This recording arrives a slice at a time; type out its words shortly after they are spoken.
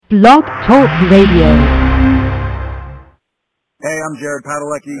Blog Talk Radio. Hey, I'm Jared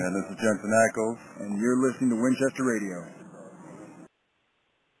Padalecki. And this is Jensen Ackles. And you're listening to Winchester Radio.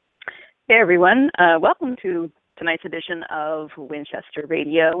 Hey, everyone. Welcome to tonight's edition of Winchester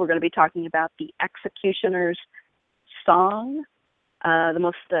Radio. We're going to be talking about the Executioner's Song, the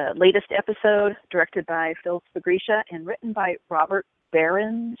most latest episode, directed by Phil Sgriccia and written by Robert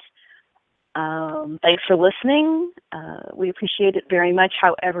Berens. Thanks for listening. We appreciate it very much,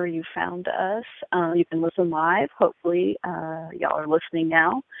 however you found us. You can listen live. Hopefully, y'all are listening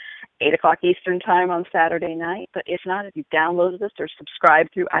now, 8 o'clock Eastern Time on Saturday night. But if not, if you've downloaded us or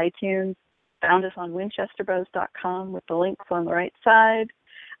subscribed through iTunes, found us on winchesterbros.com with the links on the right side.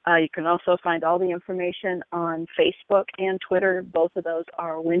 You can also find all the information on Facebook and Twitter. Both of those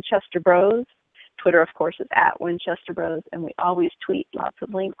are Winchester Bros. Twitter, of course, is at Winchester Bros, and we always tweet lots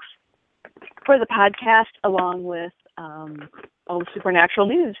of links for the podcast, along with all the supernatural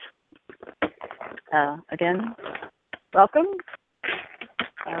news. Again, welcome.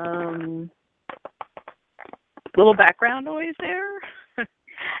 Little background noise there.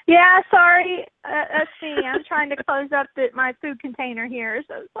 Yeah, sorry. Let's see. I'm trying to close up my food container here,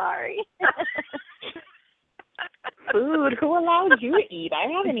 so sorry. Food? Who allowed you to eat? I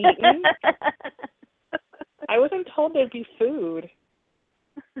haven't eaten. I wasn't told there'd be food.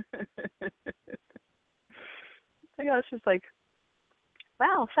 I was just like,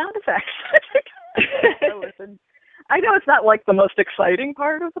 wow, sound effects. I know it's not like the most exciting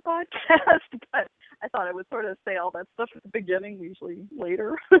part of the podcast, but I thought I would sort of say all that stuff at the beginning, usually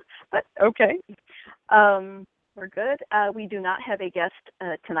later. But okay. We're good. We do not have a guest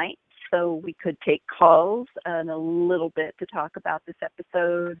tonight, so we could take calls in a little bit to talk about this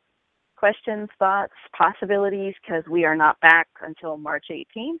episode. Questions, thoughts, possibilities, because we are not back until March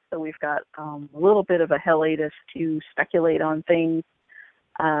 18th, so we've got a little bit of a hiatus to speculate on things.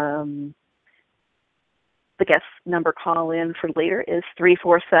 The guest number call in for later is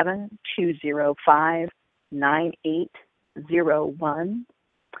 347-205-9801.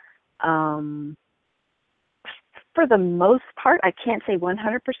 For the most part, I can't say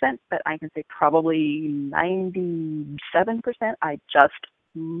 100%, but I can say probably 97%. I just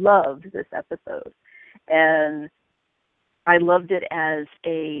loved this episode, and I loved it as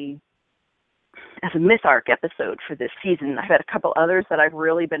a myth arc episode for this season. I've had a couple others that I've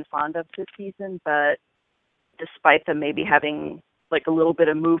really been fond of this season, but despite them maybe having like a little bit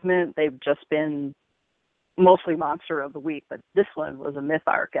of movement, they've just been mostly Monster of the Week. But this one was a myth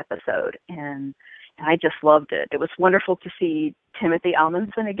arc episode, and I just loved it. It was wonderful to see Timothy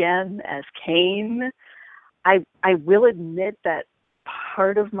Omundson again as Cain. I will admit that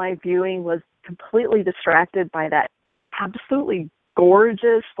part of my viewing was completely distracted by that absolutely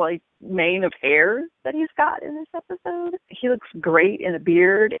gorgeous like mane of hair that he's got in this episode. He looks great in a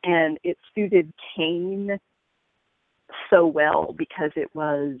beard, and it suited Cain so well because it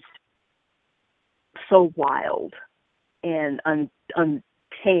was so wild and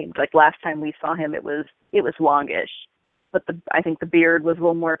untamed. Like last time we saw him, it was longish, but I think the beard was a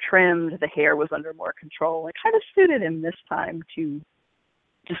little more trimmed. The hair was under more control. It kind of suited him this time to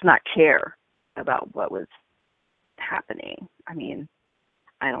just not care about what was happening. I mean,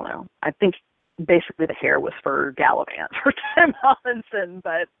 I don't know. I think basically the hair was for Gallivant for Tim Omundson,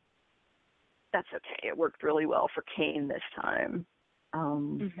 but that's okay. It worked really well for Cain this time.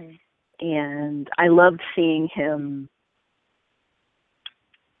 And I loved seeing him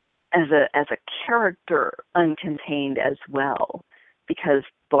as a character uncontained as well, because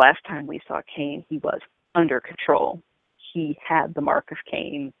the last time we saw Cain, he was under control. He had the mark of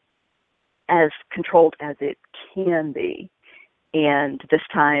Cain, as controlled as it can be. And this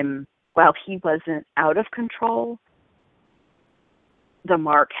time, while he wasn't out of control,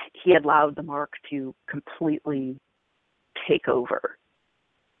 he allowed the mark to completely take over.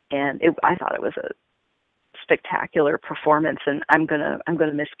 And I thought it was a spectacular performance, and I'm gonna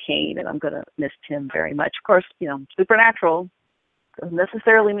miss Cain, and I'm gonna miss Tim very much. Of course, supernatural doesn't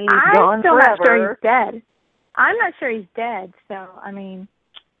necessarily mean he's gone forever. I'm still not sure he's dead. I'm not sure he's dead, so, I mean...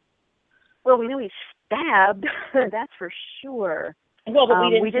 Well, we know he's stabbed, that's for sure. Well, but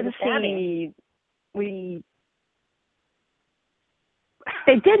we didn't see...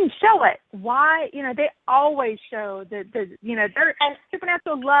 They didn't show it. Why? They always show their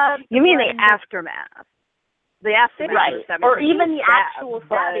supernatural love. You mean the aftermath? The aftermath, right? Or even the actual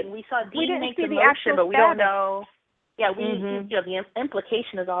stabbing. We saw we Dean didn't make see the the motion, but we don't stabbing. know. Yeah, the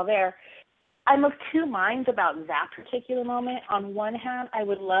implication is all there. I'm of two minds about that particular moment. On one hand, I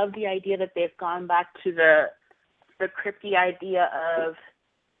would love the idea that they've gone back to the crypty idea of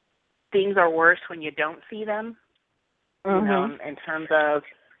things are worse when you don't see them. In terms of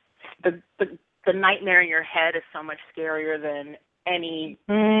the nightmare in your head is so much scarier than any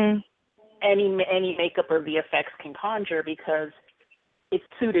makeup or VFX can conjure, because it's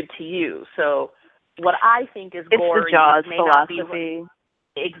suited to you. So what I think is gory, it's the Jaws may philosophy. not be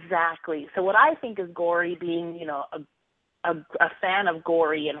exactly. So what I think is gory, being a fan of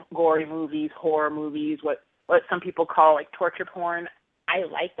gory movies, horror movies, what some people call like torture porn. I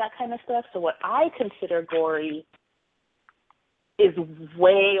like that kind of stuff. So what I consider gory is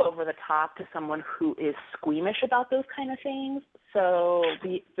way over the top to someone who is squeamish about those kind of things. So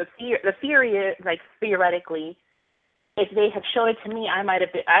the theory is, like, theoretically, if they had shown it to me, I might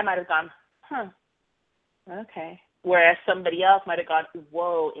have gone, okay. Whereas somebody else might have gone,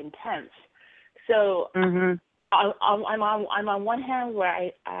 whoa, intense. So I'm on one hand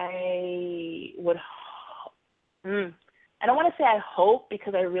where I would, I don't want to say I hope,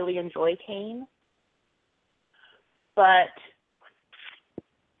 because I really enjoy Cain, but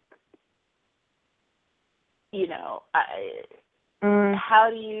how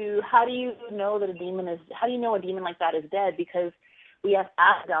do you know that a demon is? How do you know a demon like that is dead? Because we have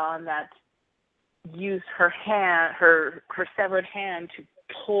Abaddon that used her severed hand to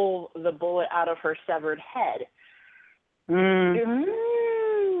pull the bullet out of her severed head.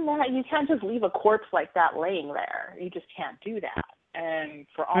 You can't just leave a corpse like that laying there. You just can't do that. And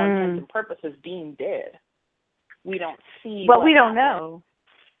for all intents and purposes, Dean did. We don't see. Well, we don't know.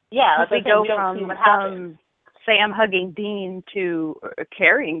 Yeah, that's we go from Sam hugging Dean to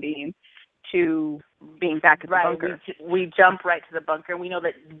carrying Dean to being back at the bunker. We jump right to the bunker, and we know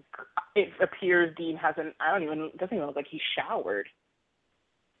that it appears Dean doesn't even look like he showered.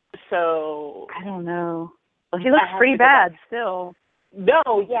 So I don't know. Well, he looks pretty bad still. No,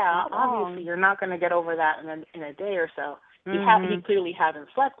 yeah, obviously you're not going to get over that in a day or so. He clearly hasn't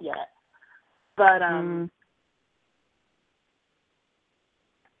slept yet. But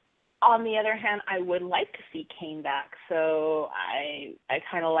on the other hand, I would like to see Cain back. So I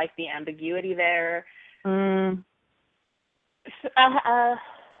kind of like the ambiguity there. I'm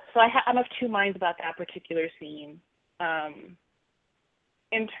of two minds about that particular scene.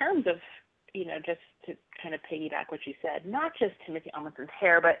 In terms of, just to kind of piggyback what you said, not just Timothy Omundson's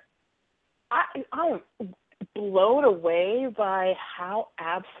hair, but I'm blown away by how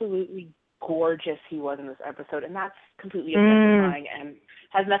absolutely gorgeous he was in this episode, and that's completely objectifying and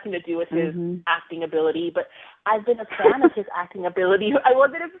has nothing to do with his acting ability. But I've been a fan of his acting ability. I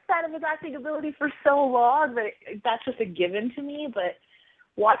wasn't a fan of his acting ability for so long that that's just a given to me. But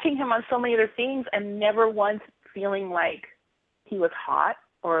watching him on so many other things and never once feeling like he was hot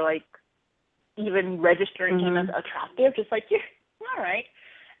or like even registering him as attractive, just like, yeah, all right,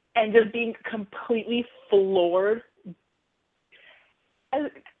 and just being completely floored.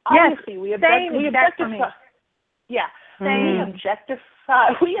 Obviously, we objectify. Yeah, we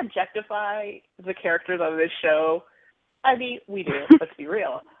objectify the characters on this show. I mean, we do. Let's be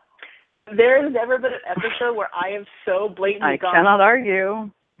real. There has never been an episode where I have so blatantly gone. I cannot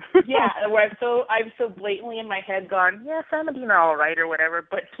argue. Yeah, where I've so blatantly in my head gone, yeah, some of them are all right or whatever,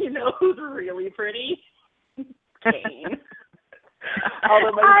 but you know who's really pretty? Cain.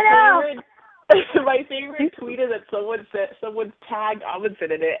 Although my favorite tweet is that someone tagged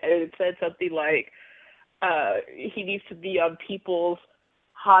Omundson in it, and it said something like, he needs to be on People's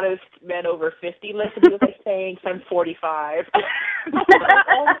hottest men over 50 list, and he was like, thanks, I'm 45.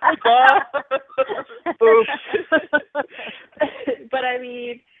 Oh my God. But I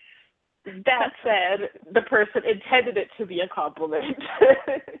mean, that said, the person intended it to be a compliment.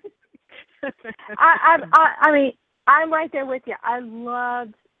 I mean, I'm right there with you. I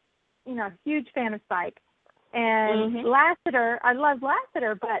loved, huge fan of Spike. And Lassiter, I loved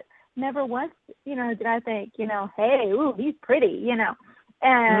Lassiter, but never once, did I think, hey, ooh, he's pretty,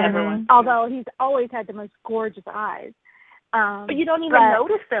 And although he's always had the most gorgeous eyes. But you don't even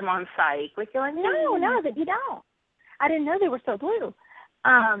notice them on Psych. Like, you're like, no, that you don't. I didn't know they were so blue.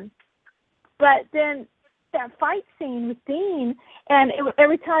 But then that fight scene with Dean, and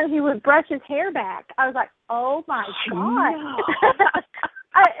every time he would brush his hair back, I was like, oh my God.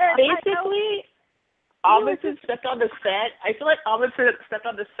 Basically, Omundson stepped on the set. I feel like Omundson stepped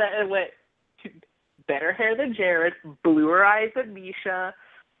on the set and went, better hair than Jared, bluer eyes than Misha.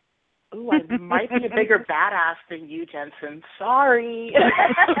 Ooh, I might be a bigger badass than you, Jensen. Sorry.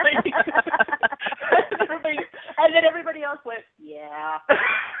 And then everybody else went, yeah.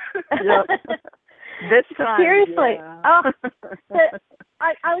 Yep. This time, seriously. Yeah.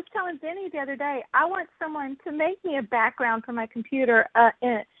 I was telling Benny the other day, I want someone to make me a background for my computer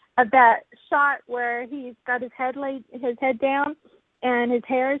of that shot where he's got his head down, and his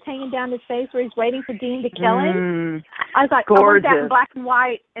hair is hanging down his face where he's waiting for Dean to kill him. I was like, gorgeous. I want that in black and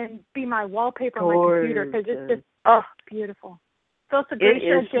white and be my wallpaper on my computer because it's just, beautiful. Phil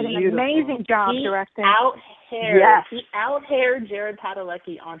Sgriccia did an amazing job directing. He out-haired Jared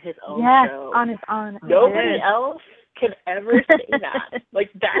Padalecki on his own show. On his own. Nobody else could ever say that. Like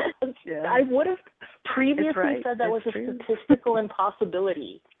that, I would have previously said that was a statistical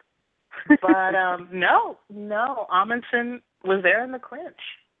impossibility. But no, Omundson was there in the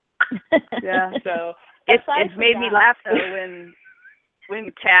clinch. Yeah. So it's made me laugh though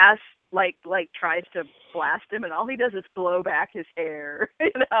when Cass like tries to blast him and all he does is blow back his hair. You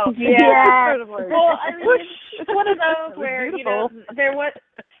know. Yeah. Well, I mean, it's one of those where there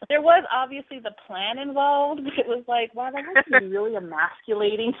was obviously the plan involved. It was like, wow, that must be really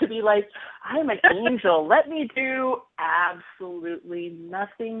emasculating to be like, I'm an angel. Let me do absolutely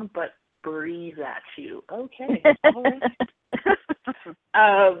nothing but breathe at you. Okay. All right.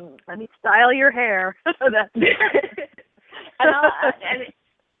 Let me style your hair.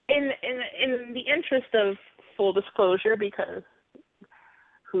 and in the interest of full disclosure, because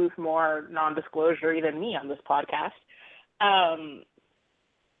who's more non-disclosury than me on this podcast,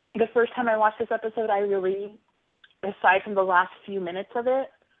 the first time I watched this episode, I really, aside from the last few minutes of it,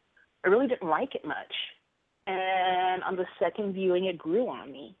 I really didn't like it much. And on the second viewing, it grew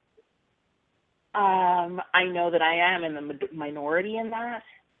on me. I know that I am in the minority in that.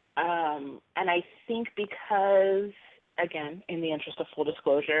 And I think because, again, in the interest of full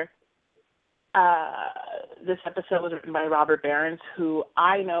disclosure, this episode was written by Robert Berens, who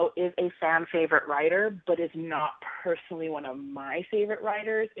I know is a fan favorite writer, but is not personally one of my favorite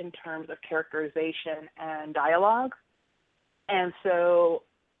writers in terms of characterization and dialogue. And so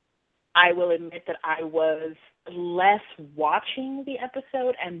I will admit that I was less watching the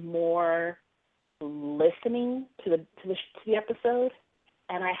episode and more listening to the episode.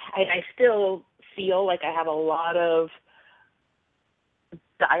 And I still feel like I have a lot of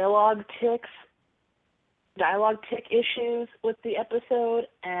dialogue tick issues with the episode,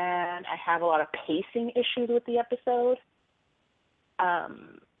 and I have a lot of pacing issues with the episode.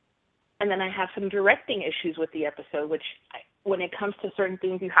 And then I have some directing issues with the episode, which when it comes to certain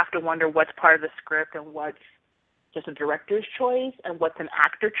things, you have to wonder what's part of the script and what's just a director's choice and what's an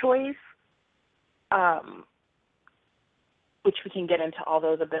actor choice, which we can get into all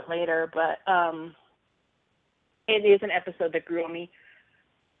those a bit later. But it is an episode that grew on me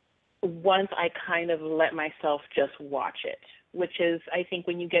once I kind of let myself just watch it, which is, I think,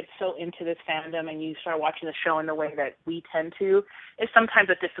 when you get so into this fandom and you start watching the show in the way that we tend to, it's sometimes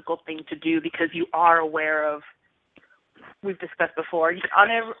a difficult thing to do because you are aware of, we've discussed before, on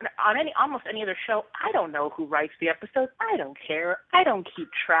almost any other show, I don't know who writes the episode. I don't care. I don't keep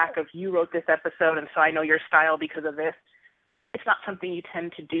track of you wrote this episode and so I know your style because of this. It's not something you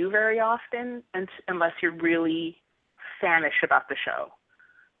tend to do very often unless you're really fanish about the show.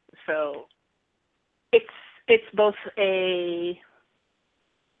 So it's both it's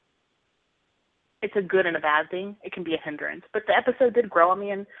a good and a bad thing. It can be a hindrance. But the episode did grow on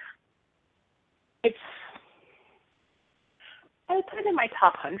me, and I would put it in my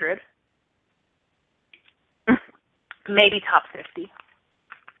top 100. Maybe top 50.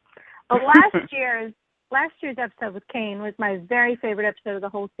 Well, last year's episode with Cain was my very favorite episode of the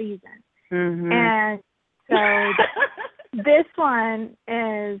whole season. Mm-hmm. And so this one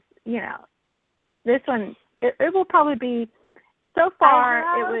is, this one, it will probably be, so far,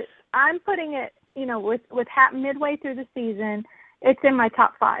 I'm putting it, with midway through the season, it's in my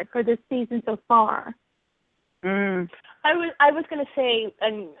top 5 for this season so far. Mm. I was going to say,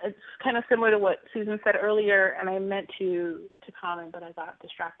 and it's kind of similar to what Susan said earlier, and I meant to comment, but I got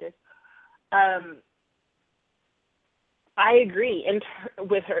distracted. I agree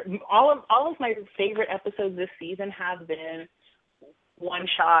with her. All of my favorite episodes this season have been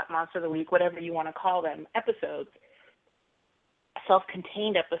one-shot, Monster of the Week, whatever you want to call them, episodes,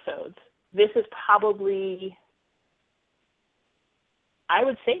 self-contained episodes. This is probably, I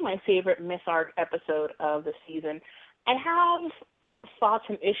would say, my favorite Miss Arc episode of the season. I have thoughts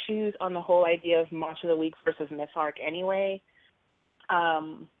and issues on the whole idea of Monster of the Week versus Miss Arc anyway,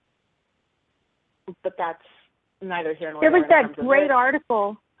 but that's neither here nor there. There was that great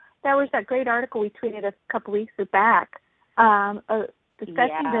article. There was that great article we tweeted a couple weeks back.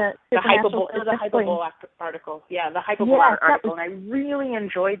 Discussing the hypeable article. Yeah, the hypeable article, and I really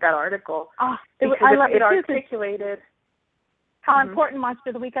enjoyed that article because it articulated how important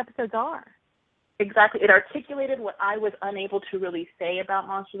Monster of the Week episodes are. Exactly, it articulated what I was unable to really say about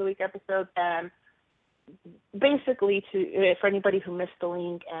Monster of the Week episodes, and basically, for anybody who missed the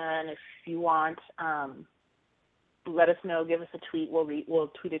link, and if you want let us know. Give us a tweet.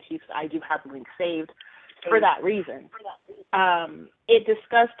 We'll tweet it to you because I do have the link saved for that reason. It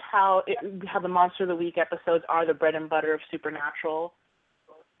discussed how the Monster of the Week episodes are the bread and butter of Supernatural,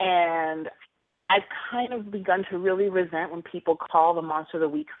 and I've kind of begun to really resent when people call the Monster of the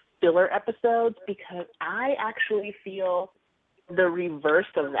Week filler episodes, because I actually feel the reverse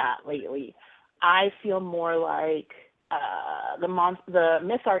of that lately. I feel more like the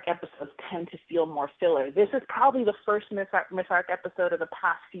Miss Arc episodes tend to feel more filler. This is probably the first Miss Arc episode of the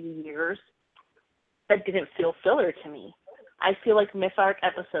past few years that didn't feel filler to me. I feel like Miss Arc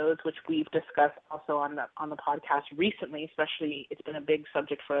episodes, which we've discussed also on the podcast recently, especially it's been a big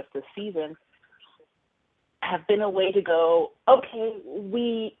subject for us this season, have been a way to go, okay,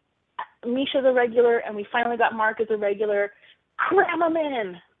 Misha's a regular, and we finally got Mark as a regular, cram him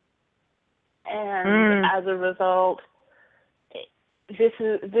in. And as a result, this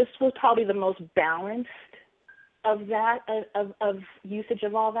was probably the most balanced of that, of usage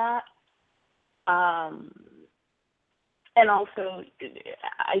of all that. And also,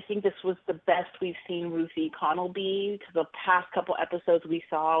 I think this was the best we've seen Ruth Connell be, because the past couple episodes we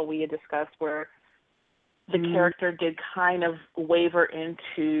had discussed where the character did kind of waver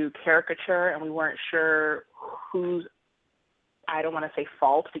into caricature, and we weren't sure whose, I don't want to say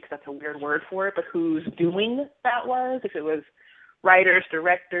fault because that's a weird word for it, but whose doing that was, if it was writers,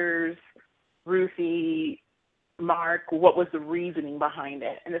 directors, Ruthie, Mark, what was the reasoning behind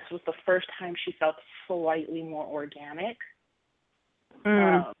it. And this was the first time she felt slightly more organic.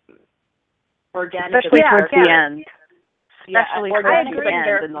 Organic, especially towards the end. Yeah, especially towards the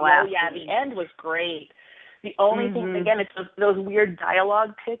end in the last yeah, the end was great. The only thing, again, it's those weird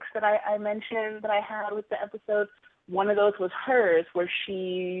dialogue tics that I mentioned that I had with the episode. One of those was hers, where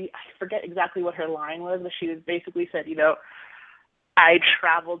I forget exactly what her line was, but she basically said, I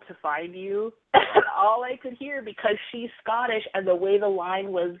traveled to find you. And all I could hear, because she's Scottish and the way the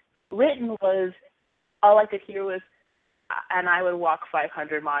line was written was, all I could hear was, and I would walk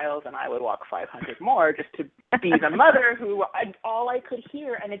 500 miles and I would walk 500 more just to be the mother who, all I could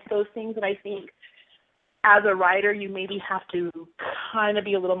hear. And it's those things that I think as a writer you maybe have to kind of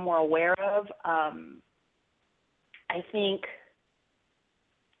be a little more aware of. I think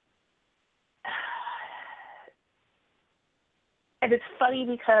and it's funny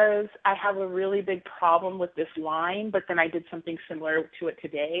because I have a really big problem with this line, but then I did something similar to it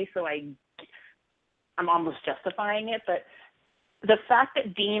today, so I'm almost justifying it. But the fact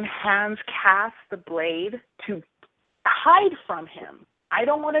that Dean hands Cass the blade to hide from him, I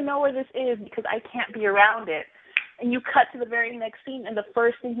don't want to know where this is because I can't be around it. And you cut to the very next scene, and the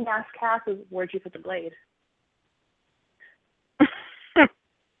first thing he asks Cass is, where'd you put the blade?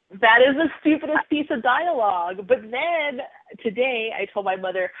 That is the stupidest piece of dialogue. But then today I told my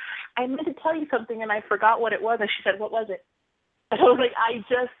mother, I meant to tell you something and I forgot what it was. And she said, what was it? And I was like, I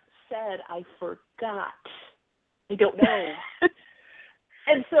just said I forgot. I don't know.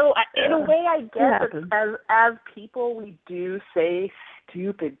 And so in a way I guess that as people we do say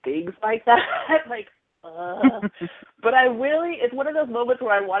stupid things like that. Like, but I really, it's one of those moments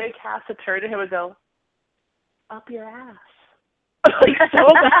where I wanted Cass to turn to him and go, up your ass. Like, so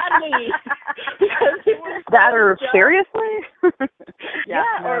badly. Because it was that or dumb. Seriously?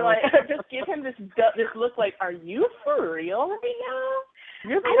 Yeah, or like just give him this look like, are you for real right now?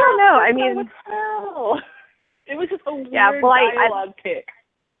 I don't know. I mean, it was just a weird dialogue tick.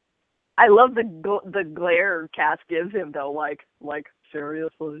 I love the glare Cass gives him though, like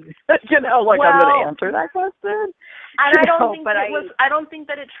seriously, like I'm going to answer that question. And I don't think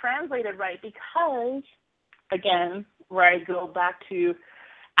that it translated right because, again, where I go back to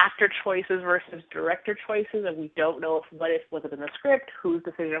actor choices versus director choices, and we don't know was it in the script, whose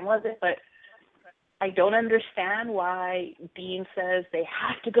decision was it, but I don't understand why Dean says they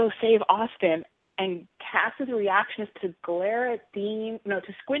have to go save Austin, and Cass's reaction is to glare at Dean, to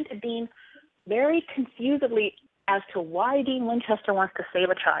squint at Dean very confusedly as to why Dean Winchester wants to save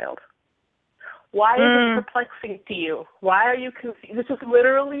a child. Why is it perplexing to you? Why are you confused? This is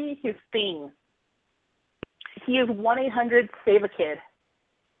literally his thing. He is 1-800-SAVE-A-KID.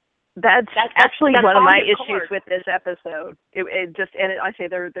 That's actually one of my issues with this episode. I say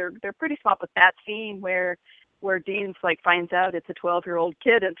they're pretty smart with that scene where Dean's like finds out it's a 12-year-old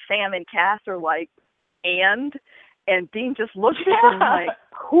kid, and Sam and Cass are like, and Dean just looks at him like,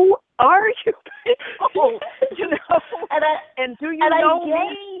 who are you people? And do you know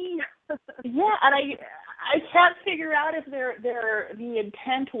me? Yeah, and I can't figure out if the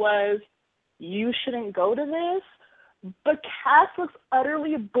intent was, you shouldn't go to this, but Cass looks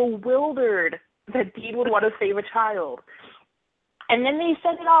utterly bewildered that Dean would want to save a child. And then they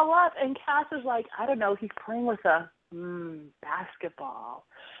set it all up, and Cass is like, I don't know, he's playing with a basketball.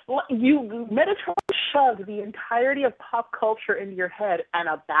 Well, you metaphorically shoved the entirety of pop culture into your head, and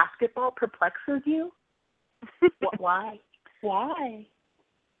a basketball perplexes you? Why? Why?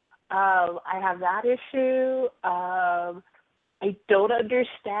 I have that issue. I don't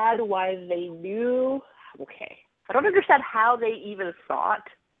understand why they knew. Okay. I don't understand how they even thought,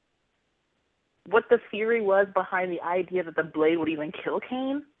 what the theory was behind the idea that the blade would even kill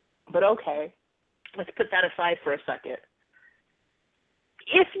Cain. But okay, let's put that aside for a second.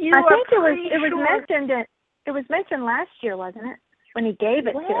 If you I think it was mentioned last year, wasn't it? When he gave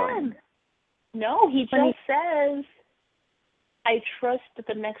it to him. No, he just says, I trust that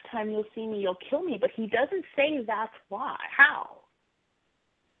the next time you'll see me, you'll kill me. But he doesn't say that's why. How?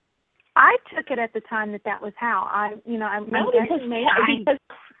 I took it at the time that was how.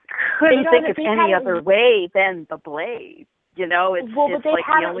 Couldn't think of any other way than the blade. You know, it's like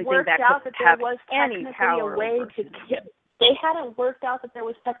the only thing that could have any power. They hadn't worked out that there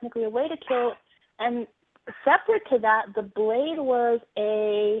was technically a way to kill, and separate to that, the blade was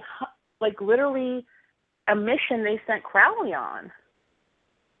literally a mission they sent Crowley on.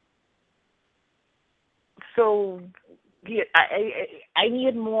 So yeah, I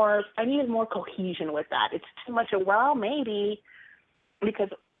needed more cohesion with that. It's too much of, well, maybe, because,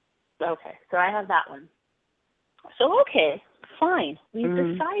 okay, so I have that one. So okay, fine. We've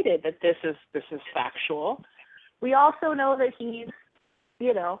decided that this is factual. We also know that he's,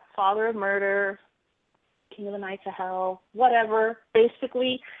 father of murder, king of the knights of hell, whatever.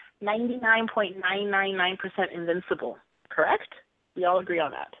 Basically, 99.999% invincible. Correct? We all agree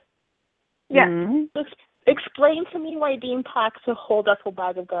on that. Yeah. Mm-hmm. Explain to me why Dean packs a whole duffel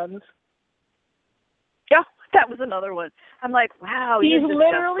bag of guns. Yeah, that was another one. I'm like, wow, He's you're just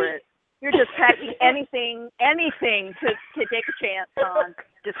literally desperate. You're just packing anything to take a chance on.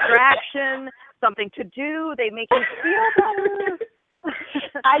 Distraction, something to do. They make you feel better. It's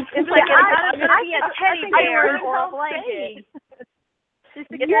like it's going to be a teddy bear or a blanket. It's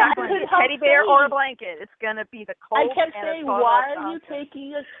a teddy bear or a blanket. It's going to be the cold. I kept saying, why are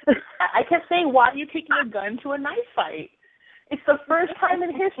you taking a gun to a knife fight? It's the first time in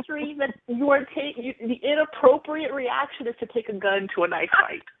history that you are the inappropriate reaction is to take a gun to a knife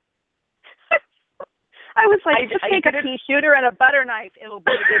fight. I was like, just take a pea shooter and a butter knife. It'll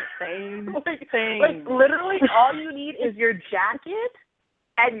be the same thing. Like, literally, all you need is your jacket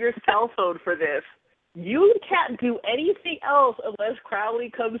and your cell phone for this. You can't do anything else unless Crowley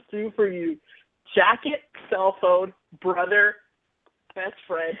comes through for you. Jacket, cell phone, brother, best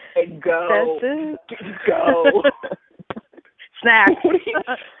friend, and go. That's it. Go. Snack.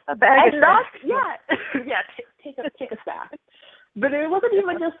 A bag of snacks. Take a snack. But it wasn't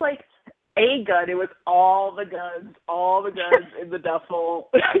even just like a gun. It was all the guns in the duffel.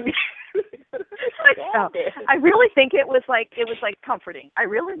 I really think it was like comforting. I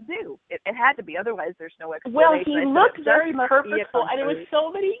really do. It had to be. Otherwise, there's no explanation. Well, he looked very purposeful, and it was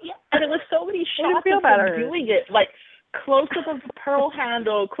so many shots of him doing it, like close up of the pearl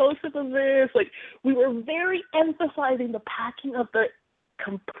handle, close up of this. Like, we were very emphasizing the packing of the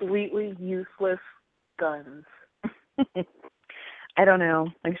completely useless guns. I don't know.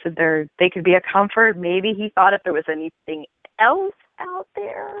 Like I said, they could be a comfort. Maybe he thought if there was anything else out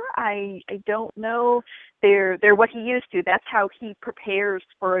there. I don't know. They're what he used to. That's how he prepares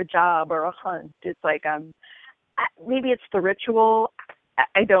for a job or a hunt. It's like maybe it's the ritual.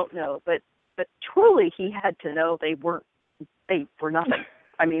 I don't know, but truly he had to know they were nothing.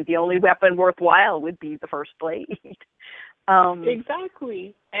 I mean, the only weapon worthwhile would be the first blade.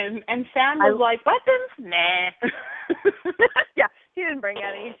 Exactly. And Sam was like, weapons? Nah. Yeah, he didn't bring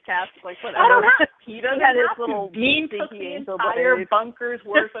any. Cass like, whatever. I don't have. He doesn't have have his little Dean took the entire bunker's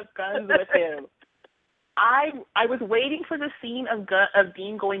worth of guns with him. I was waiting for the scene of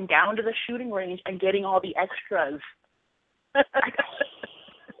Dean going down to the shooting range and getting all the extras. Like,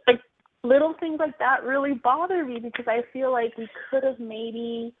 little things like that really bother me because I feel like we could have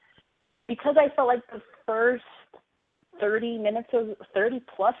maybe, because I felt like the first 30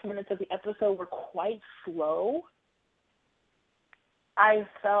 plus minutes of the episode were quite slow. I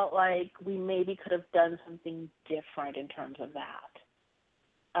felt like we maybe could have done something different in terms of that.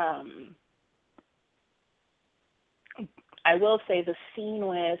 I will say the scene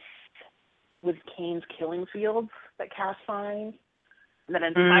with Cain's killing fields that Cass finds, that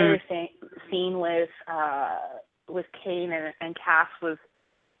entire scene with Cain and Cass was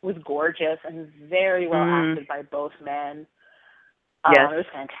gorgeous and very well acted by both men. Yes. It was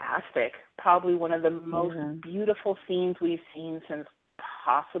fantastic. Probably one of the most beautiful scenes we've seen since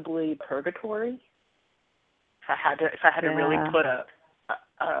possibly Purgatory. I had to really put a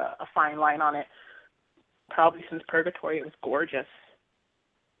fine line on it. Probably since Purgatory, it was gorgeous.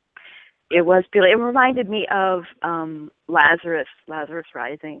 It was beautiful. It reminded me of Lazarus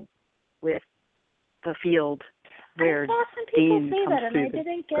Rising, with the field where I saw some people Dean say comes that, and through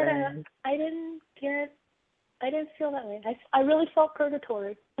I didn't feel that way. I really felt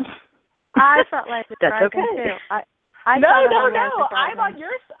Purgatory. I felt like it's That's Rising okay. too. No. I'm on your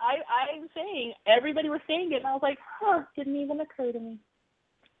side. I'm saying everybody was saying it, and I was like, didn't even occur to me.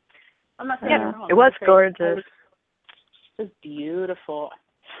 I'm not saying you're wrong. It was gorgeous. It was beautiful.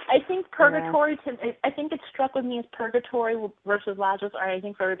 I think Purgatory. I think it struck with me as Purgatory versus Lazarus. Or I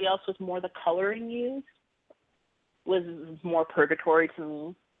think for everybody else was more the coloring used was more Purgatory to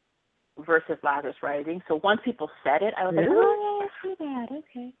me versus Lazarus Rising. So once people said it, I was like, oh, I see that.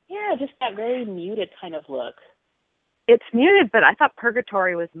 Okay, yeah, just that very muted kind of look. It's muted, but I thought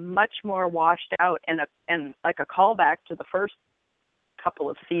Purgatory was much more washed out and like a callback to the first couple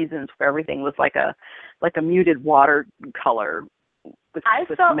of seasons where everything was like a muted water color. I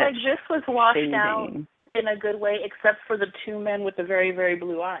felt like this was washed out in a good way, except for the two men with the very, very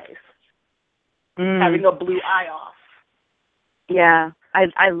blue eyes. Having a blue eye off. Yeah.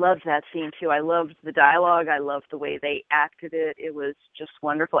 I loved that scene too. I loved the dialogue. I loved the way they acted it. It was just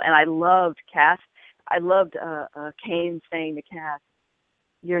wonderful. And I loved Cass. I loved Cain saying to Cass,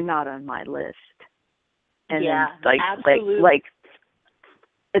 "You're not on my list." And yeah, then like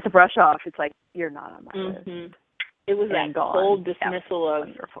it's a brush off. It's like, you're not on my list. It was that cold dismissal of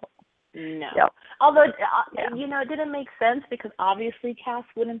wonderful. No. Yep. Although, it didn't make sense because obviously Cass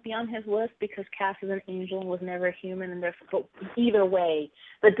wouldn't be on his list because Cass is an angel and was never a human. And therefore, but either way,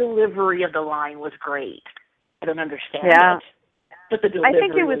 the delivery of the line was great. I don't understand it. But the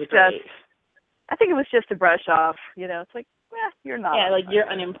delivery was great. I think it was just a brush off. It's like, you're not. Yeah, like you're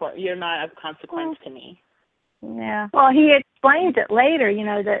unimportant. You're not of consequence to me. Yeah. Well, he explains it later,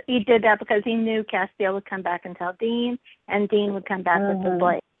 that he did that because he knew Castiel would come back and tell Dean, and Dean would come back with the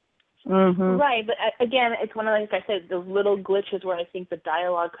blade. Mm-hmm. Right, but again, it's one of those, like I said, those little glitches where I think the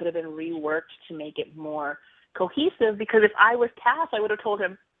dialogue could have been reworked to make it more cohesive, because if I was Cass, I would have told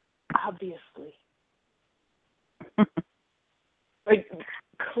him, obviously. Like,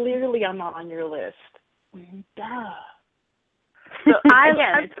 clearly I'm not on your list. Duh. So,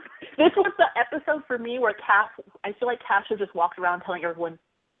 again, this was the episode for me where I feel like Cass should just walked around telling everyone,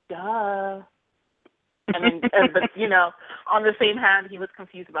 duh. And then, but, on the same hand, he was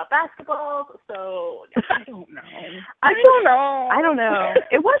confused about basketball, so I don't know. I don't know.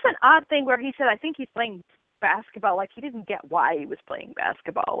 It was an odd thing where he said, I think he's playing basketball. Like, he didn't get why he was playing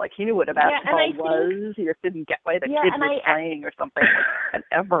basketball. Like, he knew what a basketball was. He just didn't get why the kid was playing or something.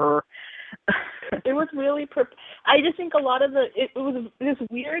 Whatever. It was really I just think a lot of it was this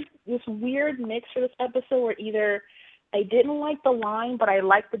weird mix for this episode where either I didn't like the line but I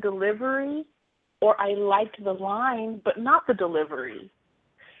liked the delivery, or I liked the line but not the delivery.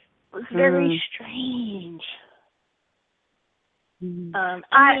 It was very strange. I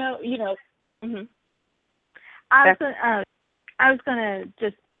was gonna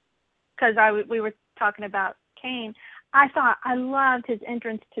just because we were talking about Cain. I loved his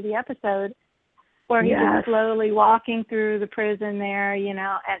entrance to the episode where he was slowly walking through the prison there, and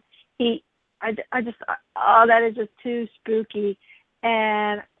that is just too spooky.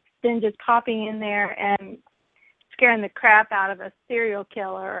 And then just popping in there and scaring the crap out of a serial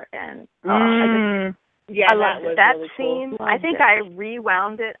killer. And I loved that really scene. Cool. I think I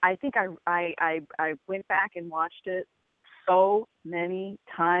rewound it. I think I went back and watched it so many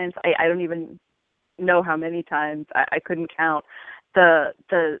times. I don't even know how many times. I couldn't count.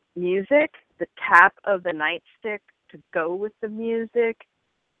 The music, the tap of the nightstick to go with the music,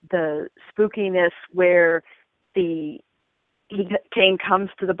 the spookiness where Cain comes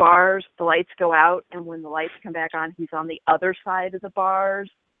to the bars, the lights go out, and when the lights come back on, he's on the other side of the bars.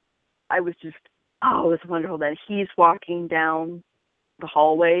 I was just, it was wonderful. Then he's walking down the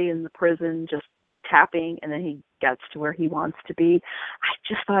hallway in the prison, just tapping, and then he gets to where he wants to be. I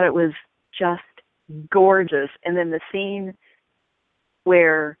just thought it was just gorgeous. And then the scene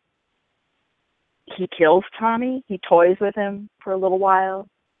where he kills Tommy, he toys with him for a little while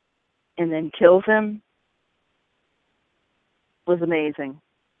and then kills him, was amazing.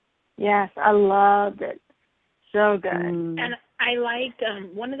 Yes, I loved it. So good. And I liked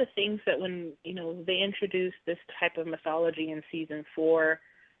one of the things that when they introduced this type of mythology in season 4,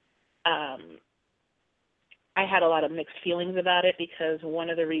 I had a lot of mixed feelings about it, because one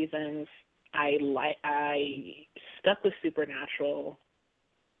of the reasons I stuck with Supernatural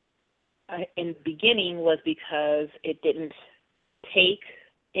in the beginning was because it didn't take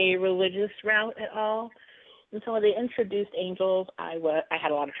a religious route at all. And so when they introduced angels, I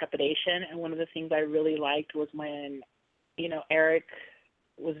had a lot of trepidation, and one of the things I really liked was when, Eric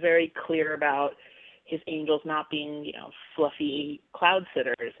was very clear about his angels not being, fluffy cloud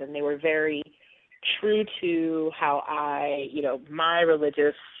sitters, and they were very true to how my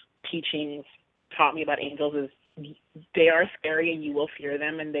religious teachings taught me about angels is they are scary and you will fear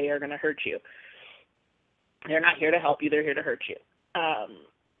them and they are going to hurt you. They're not here to help you, they're here to hurt you.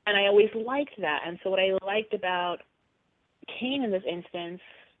 And I always liked that. And so what I liked about Cain in this instance,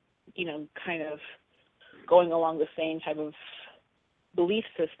 kind of going along the same type of belief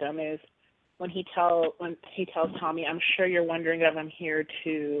system, is when he tells Tommy, I'm sure you're wondering if I'm here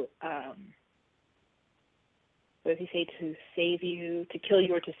to, what does he say, to save you, to kill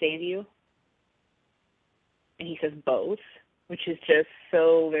you or to save you? And he says both, which is just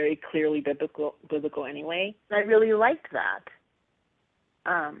so very clearly biblical anyway. And I really liked that.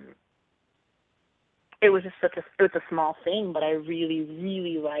 It was just a small thing, but I really,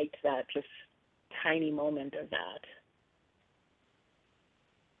 really liked that just tiny moment of that.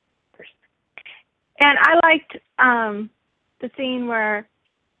 And I liked the scene where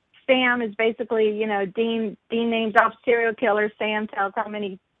Sam is basically, Dean names off serial killers. Sam tells how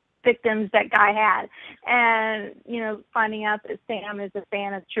many victims that guy had. And, finding out that Sam is a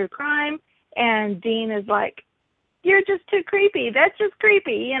fan of true crime. And Dean is like, you're just too creepy. That's just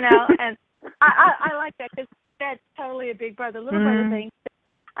creepy, And I like that because that's totally a big brother, little brother thing.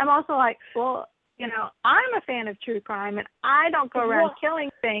 I'm also like, well, I'm a fan of true crime, and I don't go around killing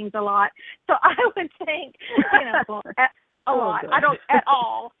things a lot. So I would think, a lot. I don't at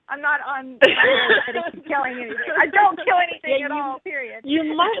all. I'm not on killing anything. I don't kill anything at all, period. You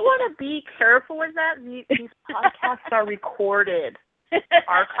might want to be careful with that. These podcasts are recorded.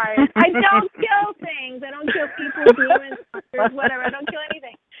 Archived. I don't kill things. I don't kill people, demons, monsters, whatever. I don't kill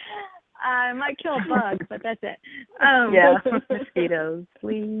anything. I might kill a bug, but that's it. Mosquitoes,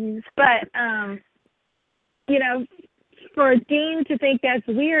 please. But, for Dean to think that's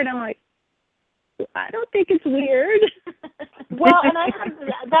weird, I'm like, I don't think it's weird. Well, and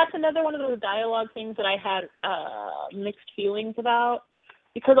that's another one of those dialogue things that I had mixed feelings about.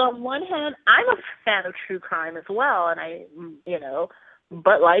 Because on one hand, I'm a fan of true crime as well, and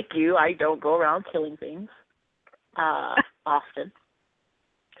but like you, I don't go around killing things often.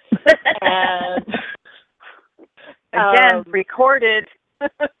 And again, recorded.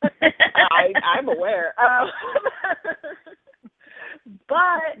 I'm aware.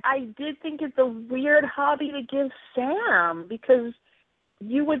 But I did think it's a weird hobby to give Sam, because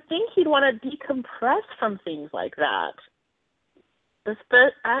you would think he'd want to decompress from things like that.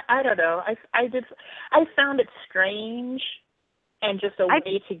 But I don't know. I found it strange, and just a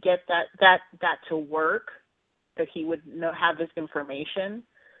way to get that to work, that he would have this information.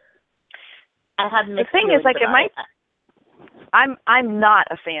 I had mixed feelings. The thing is, I'm not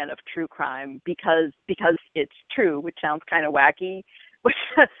a fan of true crime because it's true, which sounds kind of wacky,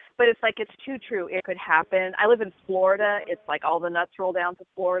 but it's like it's too true. It could happen. I live in Florida. It's like all the nuts roll down to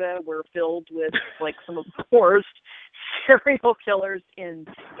Florida. We're filled with like some of the worst serial killers in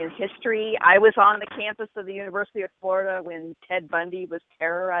history. I was on the campus of the University of Florida when Ted Bundy was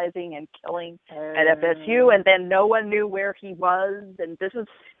terrorizing and killing at FSU, and then no one knew where he was. And this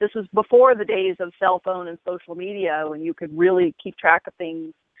was before the days of cell phone and social media, when you could really keep track of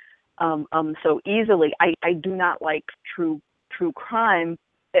things so easily. I do not like true crime,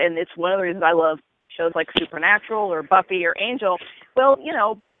 and it's one of the reasons I love shows like Supernatural or Buffy or Angel. Well,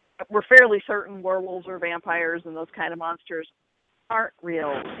 we're fairly certain werewolves or vampires and those kind of monsters aren't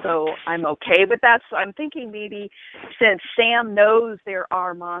real, so I'm okay with that. So I'm thinking maybe since Sam knows there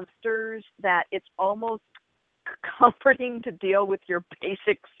are monsters, that it's almost comforting to deal with your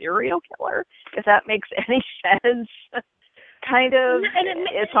basic serial killer, if that makes any sense. Kind of. And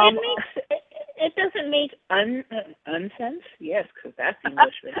it doesn't make unsense. Yes, because that's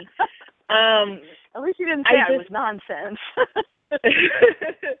English, really. At least you didn't say I was nonsense.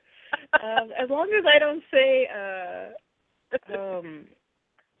 As long as I don't say,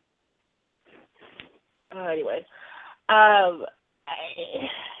 anyway,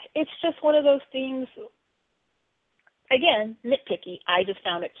 it's just one of those things. Again, nitpicky. I just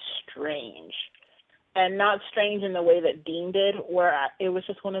found it strange. And not strange in the way that Dean did, where it was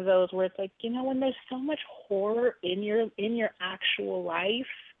just one of those where it's like, when there's so much horror in your actual life,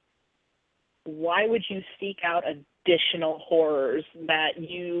 why would you seek out additional horrors that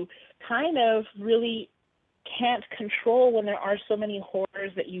you kind of really can't control when there are so many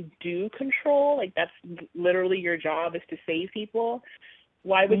horrors that you do control? Like, that's literally your job, is to save people.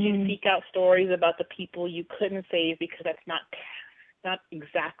 Why would you seek out stories about the people you couldn't save because that's not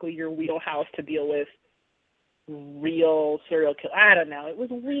exactly your wheelhouse to deal with? real serial killer. I don't know. It was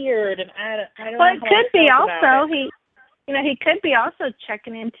weird, and I don't know. Well, it how could I be felt also about it. he could be also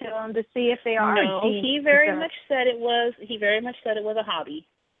checking into them to see if they are. No, he very much said it was. He very much said it was a hobby.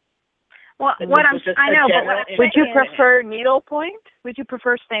 Well, But would you prefer needlepoint? Would you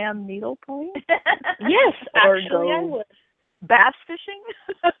prefer Sam needlepoint? Yes, actually, I would. Bass fishing?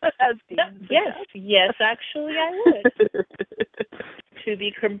 As yes, actually, I would. To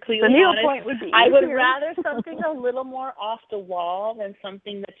be completely honest, would be I would rather something a little more off the wall than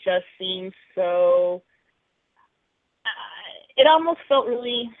something that just seems so. It almost felt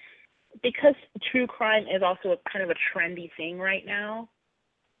really, because true crime is also a kind of a trendy thing right now.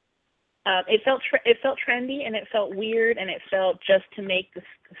 It felt trendy, and it felt weird, and it felt just to make the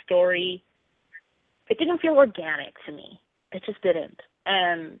story. It didn't feel organic to me. It just didn't.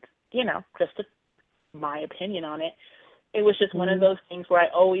 And just my opinion on it, it was just one of those things where I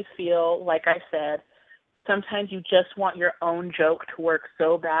always feel, like I said, sometimes you just want your own joke to work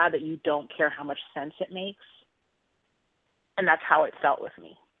so bad that you don't care how much sense it makes. And that's how it felt with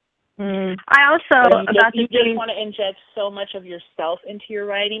me. I also you just want to inject so much of yourself into your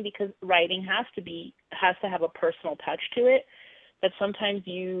writing, because writing has to have a personal touch to it, that sometimes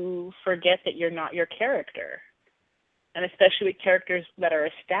you forget that you're not your character. And especially with characters that are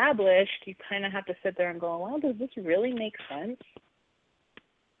established, you kind of have to sit there and go, well, does this really make sense?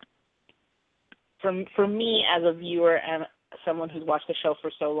 For me as a viewer and someone who's watched the show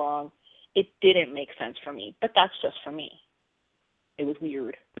for so long, it didn't make sense for me. But that's just for me. It was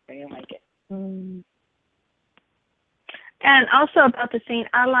weird. I didn't like it. And also about the scene,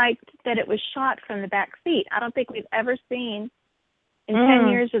 I liked that it was shot from the back seat. I don't think we've ever seen in 10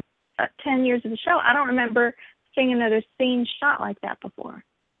 years of the show. I don't remember seeing another scene shot like that before.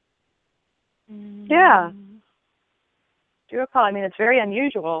 Yeah. Do you recall? I mean, it's very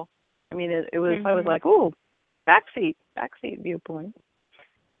unusual. I mean, it was. I was like, ooh, backseat viewpoint.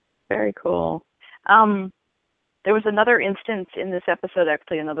 Very cool. There was another instance in this episode,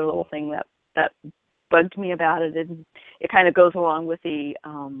 actually, another little thing that bugged me about it, and it kind of goes along with the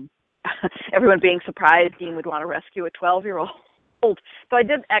everyone being surprised Dean would want to rescue a 12-year-old. So I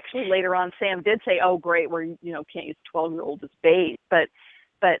did actually later on, Sam did say, oh, great, we're, can't use 12-year-old as bait. But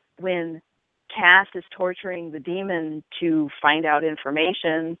when Cass is torturing the demon to find out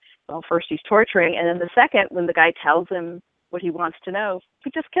information, well, first he's torturing, and then the second, when the guy tells him what he wants to know,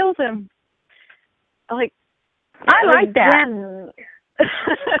 he just kills him. I like that.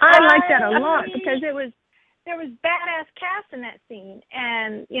 I like that a lot, because there was badass Cass in that scene,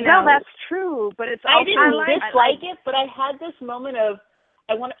 and No, that's true, but it's. I didn't dislike it, but I had this moment of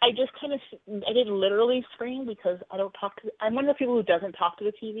I didn't literally scream, because I don't talk to. I'm one of the people who doesn't talk to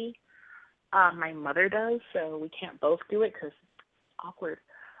the TV. My mother does, so we can't both do it because it's awkward.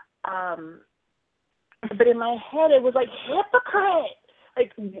 But in my head, it was like, hypocrite.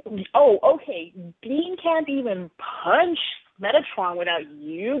 Like, oh, okay, Dean can't even punch Metatron without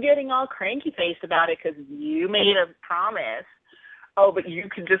you getting all cranky-faced about it because you made a promise. Oh, but you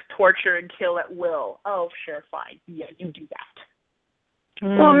can just torture and kill at will. Oh, sure, fine. Yeah, you do that.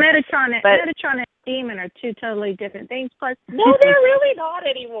 Well, Metatron and Demon are two totally different things. Plus, no, they're really not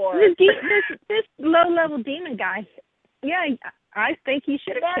anymore. This low-level demon guy, yeah, I think he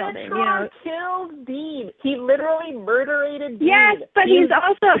should have killed him. Metatron killed Dean. He literally murderated Dean. Yes, but he's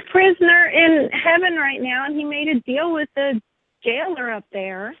also a prisoner in heaven right now, and he made a deal with the jailer up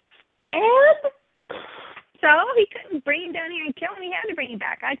there. And so he couldn't bring him down here and kill him. He had to bring him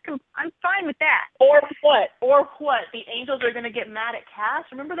back. I'm fine with that. Or what? The angels are going to get mad at Cass?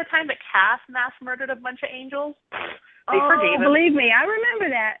 Remember the time that Cass mass murdered a bunch of angels? They forgave him. Believe me, I remember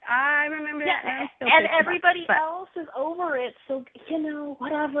that. Yeah, and everybody else is over it. So,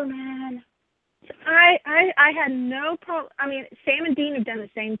 whatever, man. I had no problem. I mean, Sam and Dean have done the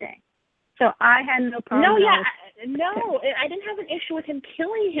same thing. So I had no problem. I didn't have an issue with him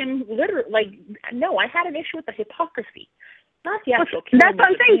killing him. Literally, I had an issue with the hypocrisy, not the actual killing. That's what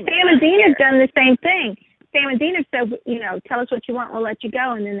I'm saying. Sam and Dean have done the same thing. Sam and Dean have said, tell us what you want, we'll let you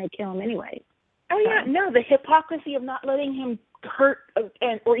go, and then they kill him anyway. Oh yeah, no, the hypocrisy of not letting him hurt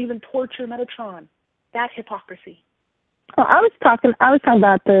or even torture Metatron. That hypocrisy. Well, I was talking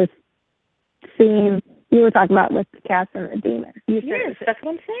about the scene you were talking about with Cass and the demon. Yes, that's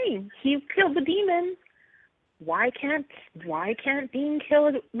what I'm saying. He killed the demon. Why can't Dean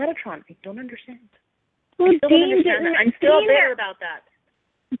kill Metatron? I don't understand. Well, I'm still bitter about that.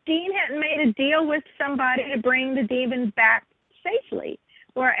 Dean hadn't made a deal with somebody to bring the demon back safely,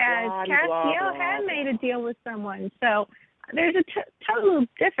 whereas Castiel had made a deal with someone. So there's a total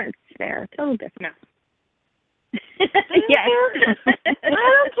difference there. Total difference. No. Yes. I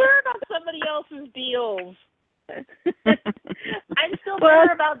don't care about somebody else's deals.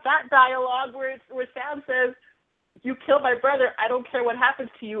 my brother, I don't care what happens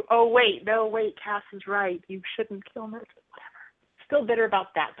to you. Oh, wait, no, wait, Cass is right. You shouldn't kill Mercer. Whatever. Still bitter about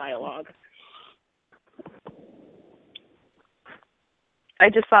that dialogue. I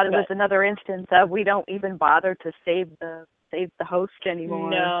just thought it was another instance of we don't even bother to save the host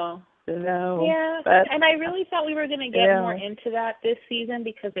anymore. No. Yeah, and I really thought we were going to get more into that this season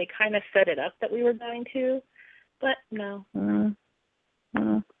because they kind of set it up that we were going to, but no. No.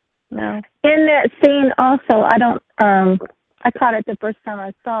 In that scene also, I caught it the first time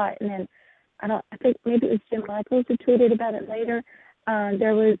I saw it, and then I think maybe it was Jim Michaels who tweeted about it later.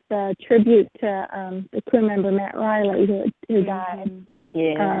 There was a tribute to the crew member Matt Riley who died.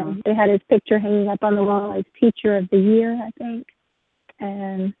 Yeah. They had his picture hanging up on the wall as Teacher of the Year, I think.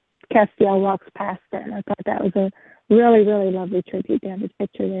 And Castiel walks past it, and I thought that was a really, really lovely tribute to have his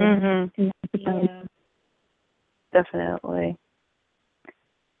picture there. In the episode. Yeah. Definitely.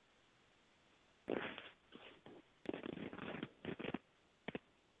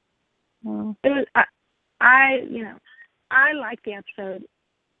 It was I liked the episode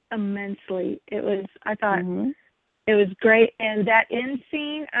immensely. I thought it was great, and that end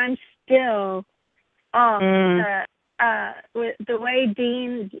scene, I'm still with the way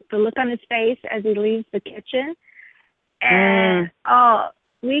Dean, the look on his face as he leaves the kitchen, and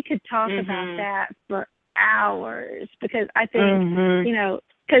we could talk about that for hours because I think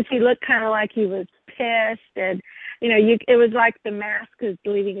because he looked kind of like he was pissed, and it was like the mask was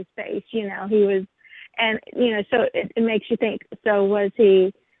leaving his face. He was, and so it makes you think. So was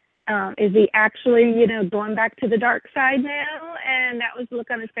he? Is he actually, going back to the dark side now? And that was the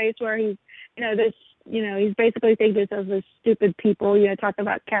look on his face where he's, he's basically thinking of those stupid people, talk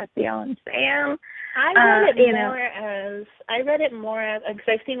about Castiel and Sam. I read it more as, because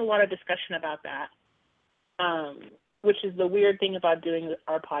I've seen a lot of discussion about that, which is the weird thing about doing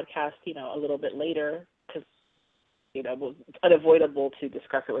our podcast, a little bit later, because, it's unavoidable to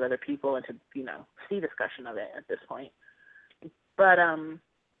discuss it with other people and to, see discussion of it at this point. But,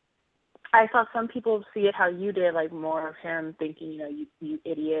 I saw some people see it how you did, like more of him thinking, you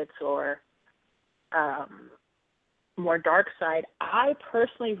idiots, or more dark side. I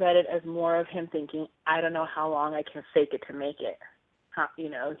personally read it as more of him thinking, I don't know how long I can fake it to make it.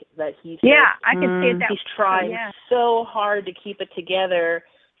 That he's I can see it that he's trying so hard to keep it together,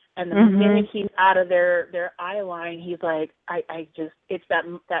 and the minute he's out of their eye line, he's like, I just it's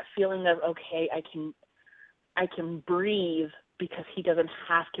that feeling of okay, I can breathe. Because he doesn't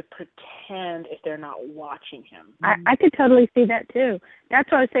have to pretend if they're not watching him. I could totally see that too.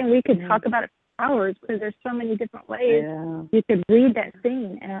 That's why I was saying we could talk about it for hours because there's so many different ways you could read that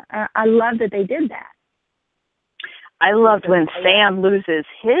scene, and I love that they did that. I loved when Sam loses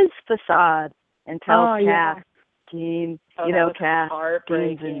his facade and tells Cass, Dean, Cass,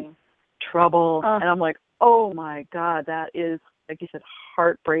 Dean's in trouble, and I'm like, oh my God, that is, like you said,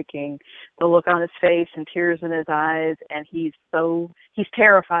 heartbreaking. The look on his face and tears in his eyes, and he's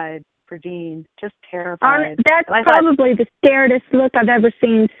terrified for Dean, just terrified. That's probably the scaredest look I've ever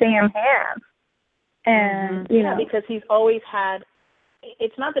seen Sam have. And because he's always had.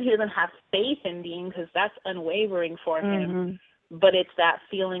 It's not that he doesn't have faith in Dean, because that's unwavering for him, but it's that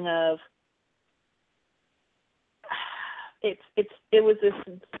feeling of it was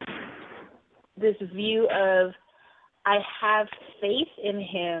this view of, I have faith in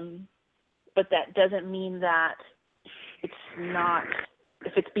him, but that doesn't mean that it's not,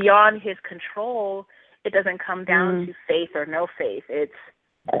 if it's beyond his control, it doesn't come down to faith or no faith. It's,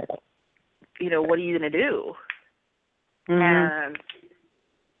 what are you going to do? And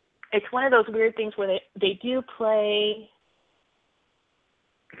it's one of those weird things where they do play,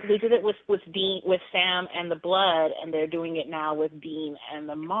 they did it with Dean, with Sam and the blood, and they're doing it now with Dean and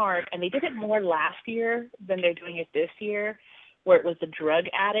the mark, and they did it more last year than they're doing it this year, where it was the drug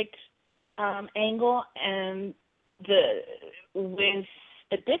addict angle. And with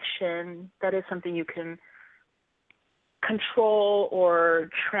addiction, that is something you can control or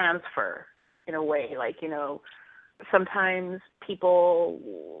transfer in a way. Like, sometimes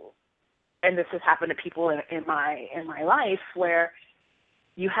people, and this has happened to people in my life, where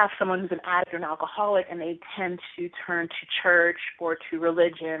you have someone who's an addict or an alcoholic, and they tend to turn to church or to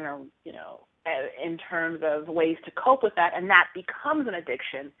religion, or, in terms of ways to cope with that, and that becomes an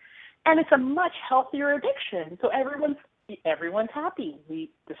addiction. And it's a much healthier addiction. So everyone's happy.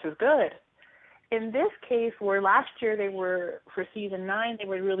 This is good. In this case, where last year for season 9, they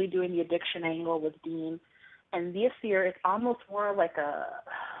were really doing the addiction angle with Dean, and this year it's almost more like a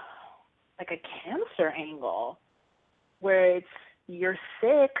cancer angle, where it's, you're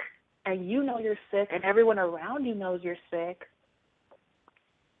sick, and you're sick, and everyone around you knows you're sick,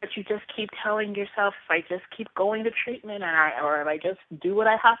 But you just keep telling yourself, if I just keep going to treatment or if I just do what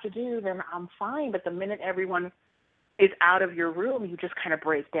I have to do, then I'm fine. But the minute everyone is out of your room, you just kind of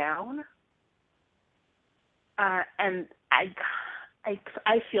break down. And I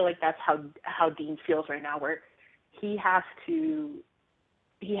feel like that's how Dean feels right now, where he has to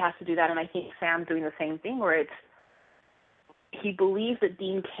do that. And I think Sam's doing the same thing, where he believes that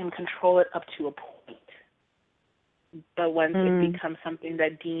Dean can control it up to a point. But once it becomes something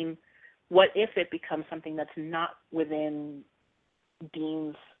that what if it becomes something that's not within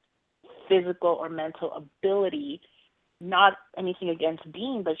Dean's physical or mental ability? Not anything against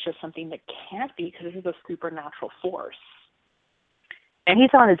Dean, but it's just something that can't be, because this is a supernatural force. And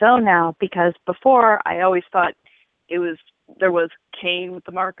he's on his own now, because before I always thought there was Cain with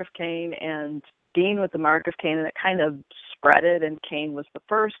the mark of Cain and Dean with the mark of Cain, and it kind of spreaded, and Cain was the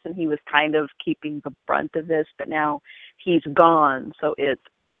first, and he was kind of keeping the brunt of this, but now he's gone, so it's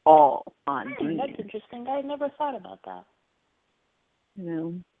all on Dean. That's interesting. I never thought about that.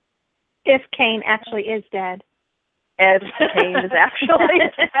 If Cain actually is dead. If Cain is actually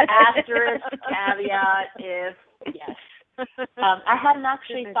dead. Asterisk, caveat, if, yes. I hadn't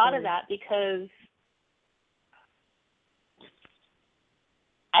actually thought of that, because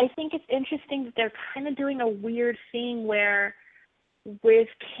I think it's interesting that they're kind of doing a weird thing where with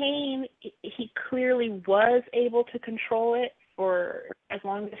Cain, he clearly was able to control it for as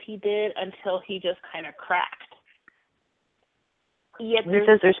long as he did, until he just kind of cracked. Yet he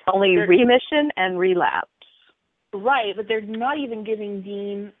says there's only remission and relapse. Right, but they're not even giving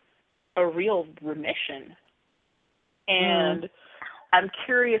Dean a real remission. And I'm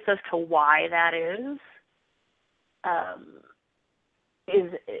curious as to why that is.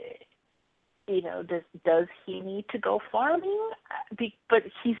 Does he need to go farming? But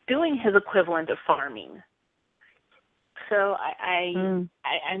he's doing his equivalent of farming. So I'm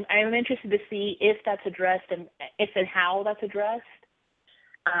interested to see if that's addressed, and if and how that's addressed.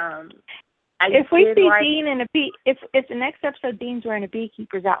 If we see Dean in if the next episode Dean's wearing a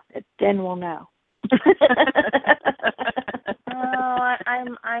beekeeper's outfit, then we'll know.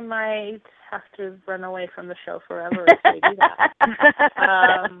 I might have to run away from the show forever if they do that.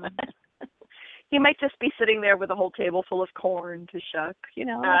 He might just be sitting there with a whole table full of corn to shuck,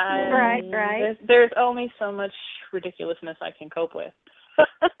 Right. There's only so much ridiculousness I can cope with,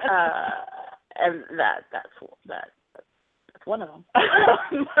 and that's one of them.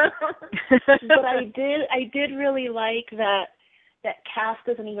 But I did really like that Cass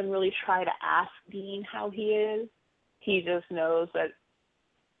doesn't even really try to ask Dean how he is. He just knows that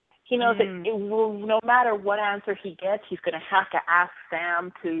that it will, no matter what answer he gets, he's going to have to ask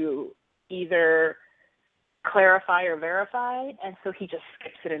Sam to either clarify or verify, and so he just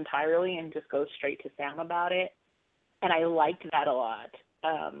skips it entirely and just goes straight to Sam about it. And I liked that a lot.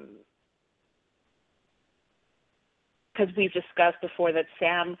 Because we've discussed before that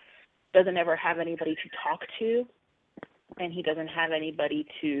Sam doesn't ever have anybody to talk to, and he doesn't have anybody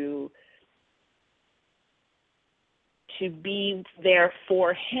to be there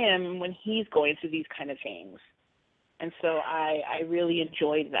for him when he's going through these kind of things. And so I really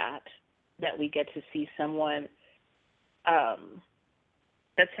enjoyed that we get to see someone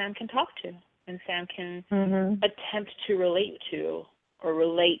that Sam can talk to, and Sam can attempt to relate to or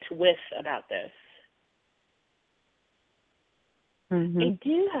relate with about this. I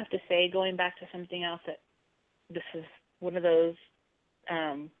do have to say, going back to something else, that this is one of those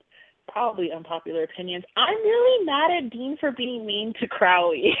probably unpopular opinions. I'm really mad at Dean for being mean to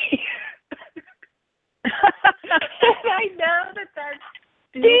Crowley. I know that's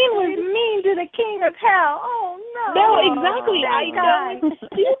Dean was mean to the king of hell. Oh, no. No, exactly. I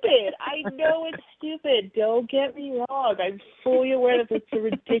know it's stupid. Don't get me wrong. I'm fully aware that it's a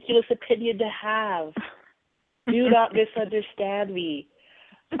ridiculous opinion to have. Do not misunderstand me.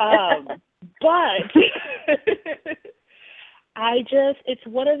 But it's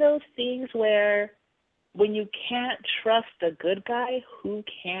one of those things where when you can't trust the good guy, who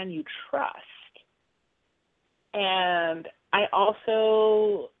can you trust? And I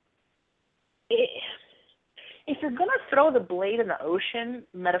also, if you're going to throw the blade in the ocean,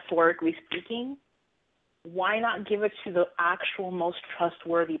 metaphorically speaking, why not give it to the actual most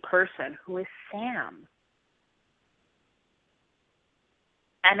trustworthy person, who is Sam?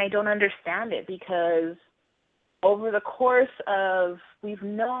 And I don't understand it, because over the course of, we've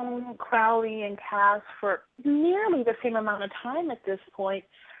known Crowley and Cass for nearly the same amount of time at this point,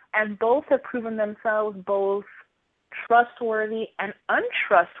 and both have proven themselves both trustworthy and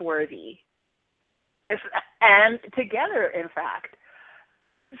untrustworthy, and together, in fact.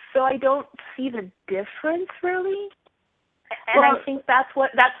 So I don't see the difference, really. And I think that's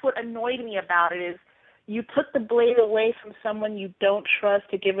what annoyed me about it is you took the blade away from someone you don't trust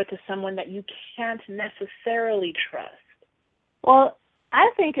to give it to someone that you can't necessarily trust. Well, I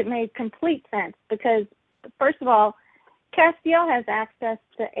think it made complete sense because, first of all, Castiel has access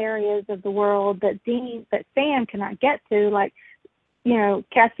to areas of the world that Sam cannot get to, like,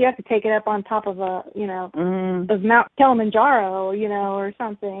 Castiel could take it up on top of of Mount Kilimanjaro, or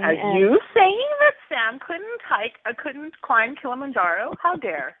something. Are you saying that Sam couldn't climb Kilimanjaro? How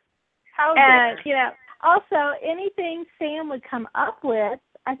dare? And, also, anything Sam would come up with,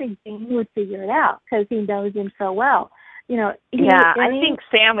 I think Dean would figure it out because he knows him so well. I think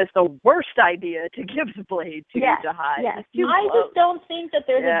Sam is the worst idea to give the blade to hide. Yes. I just don't think that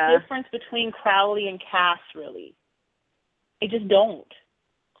there's a difference between Crowley and Cass, really. I just don't.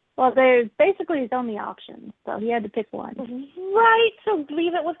 Well, there's basically his only option, so he had to pick one. Right, so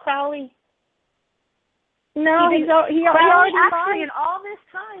leave it with Crowley. No, he already actually, in all this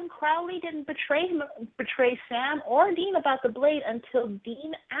time, Crowley didn't betray Sam or Dean about the blade until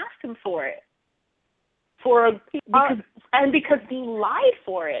Dean asked him for it. Because Dean lied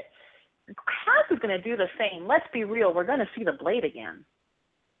for it. Cass is going to do the same. Let's be real. We're going to see the blade again.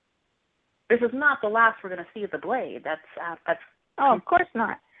 This is not the last we're going to see of the blade. That's. Oh, of course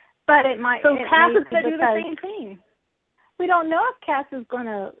not. But it might. So Cass is going to do the same thing. We don't know if Cass is going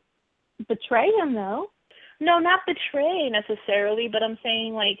to betray him, though. No, not betray necessarily, but I'm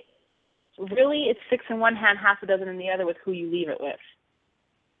saying, like, really, it's 6 in one hand, half a dozen in the other with who you leave it with.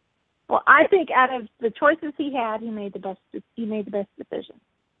 Well, I think out of the choices he had, he made the best decision.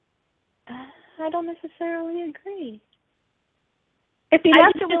 I don't necessarily agree. If he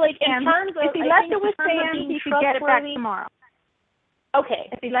left it with like Sam, he should get it back tomorrow. Okay,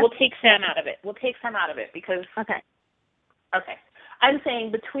 we'll take Sam out of it. Because okay. I'm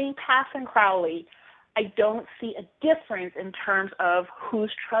saying between Cass and Crowley, I don't see a difference in terms of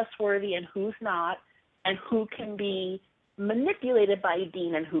who's trustworthy and who's not, and who can be manipulated by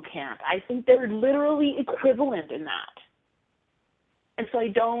Dean and who can't. I think they're literally equivalent in that. And so I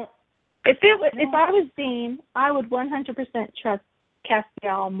don't. If I was Dean, I would 100% trust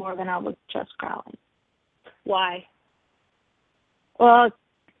Castiel more than I would trust Crowley. Why? Well,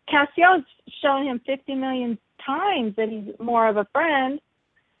 Castiel's shown him 50 million times that he's more of a friend,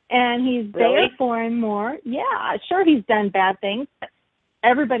 and he's there for him more. Yeah, sure, he's done bad things.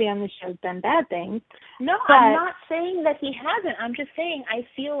 Everybody on this show's done bad things. No, I'm not saying that he hasn't. I'm just saying I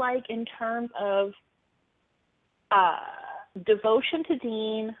feel like in terms of devotion to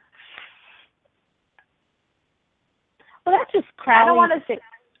Dean. Well, that's just Crowley's. I don't want to say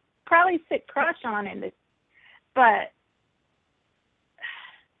Crowley's sick crush on him, but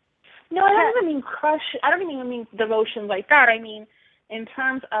no, I don't even mean crush. I don't even mean devotion like that. I mean in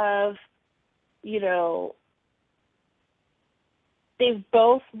terms of, they've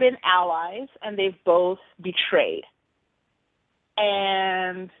both been allies and they've both betrayed.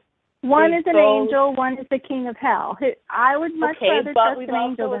 And one is an angel, one is the king of hell. I would much rather trust an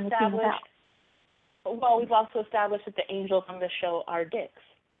angel than the king of hell. Well, we've also established that the angels on the show are dicks.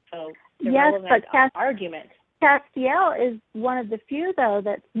 So yes, but argument. Castiel is one of the few, though,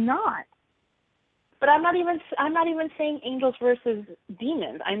 that's not. But I'm not even saying angels versus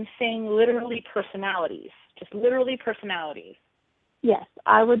demons. I'm saying literally personalities. Just literally personalities. Yes,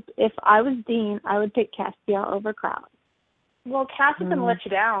 I would. If I was Dean, I would pick Castiel over Crowley. Well, Cass is going to let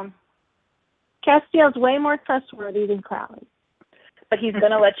you down. Castiel's way more trustworthy than Crowley. But he's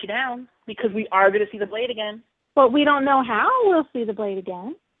going to let you down because we are going to see the blade again. But we don't know how we'll see the blade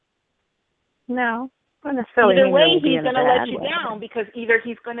again. No. Either way, he's going to let you down because either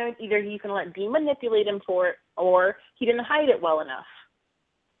he's going to let Dean manipulate him for it, or he didn't hide it well enough.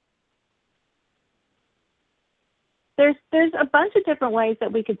 There's a bunch of different ways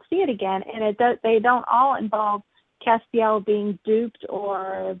that we could see it again, and they don't all involve Castiel being duped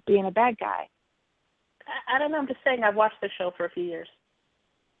or being a bad guy. I don't know. I'm just saying I've watched the show for a few years.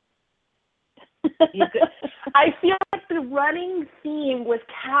 I feel like the running theme with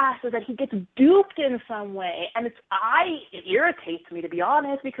Cass is that he gets duped in some way, and it irritates me, to be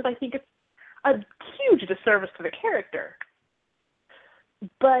honest, because I think it's a huge disservice to the character.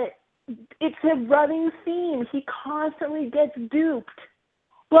 But it's a running theme. He constantly gets duped.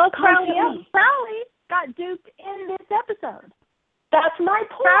 Well, Crowley got duped in this episode. That's my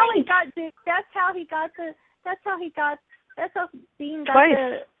point. Crowley got duped. That's how Dean got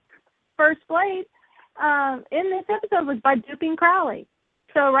the first blade in this episode was by duping Crowley.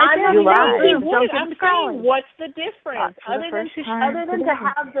 So right there, I'm saying, what's the difference? Other than to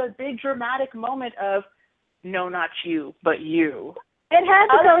have the big dramatic moment of, no, not you, but you. It had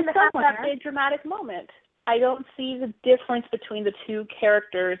to go somewhere. That big dramatic moment. I don't see the difference between the two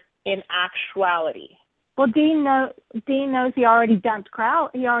characters in actuality. Well, Dean knows he already duped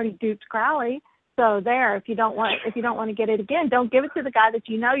Crowley. So there, if you don't want to get it again, don't give it to the guy that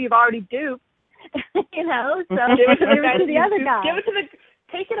you know you've already duped. So give it to the other guy.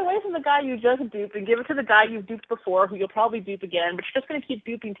 Take it away from the guy you just duped and give it to the guy you've duped before, who you'll probably dupe again, but you're just going to keep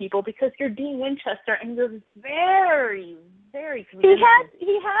duping people because you're Dean Winchester and you're very, very convincing.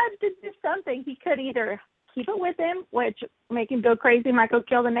 He had to do something. He could either keep it with him, which make him go crazy, might go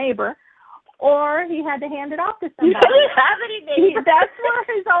kill the neighbor, or he had to hand it off to somebody. He didn't have any neighbors. That's were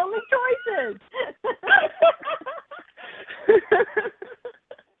his only choices.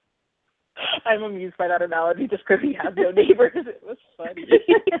 I'm amused by that analogy just because he has no neighbors. It was funny.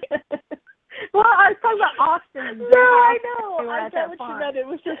 Well, I was talking about Austin. No, I know. I get what you meant. It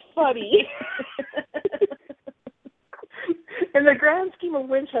was just funny. In the grand scheme of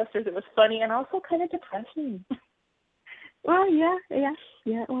Winchesters, it was funny and also kind of depressing. Well, yeah,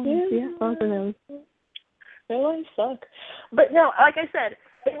 both of those. They always suck. But no, like I said,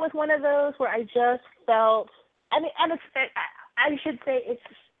 it was one of those where I just felt, I should say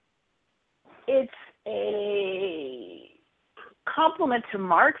it's a compliment to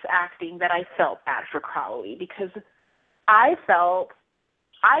Mark's acting that I felt bad for Crowley, because I felt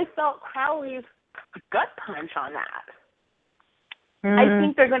Crowley's gut punch on that. I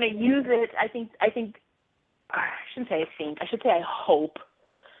think they're going to use it. I shouldn't say I should say I hope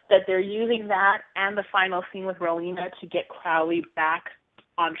that they're using that and the final scene with Rowena to get Crowley back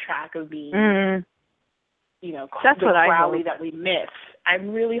on track of being, that's the what Crowley I that we miss.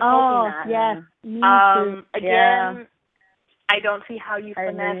 I'm really hoping that. Yes, me too. Again, I don't see how you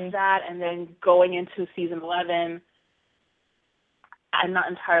finesse that, and then going into season 11, I'm not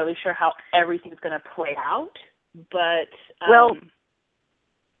entirely sure how everything's going to play out, but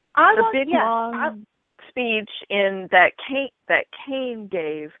the big long speech in that Cain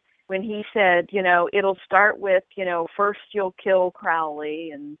gave when he said, it'll start with, first you'll kill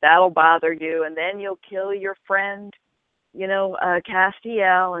Crowley and that'll bother you, and then you'll kill your friend,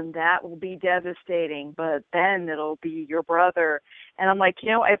 Castiel, and that will be devastating, but then it'll be your brother. And I'm like,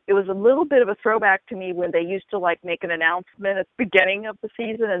 it was a little bit of a throwback to me when they used to make an announcement at the beginning of the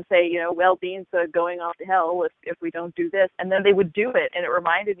season and say, well, Dean's going off to hell if we don't do this, and then they would do it. And it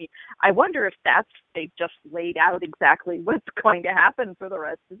reminded me, I wonder if they just laid out exactly what's going to happen for the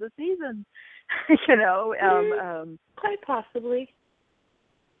rest of the season. Quite possibly.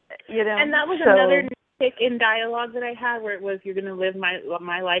 And that was another in dialogue that I had where it was, you're going to live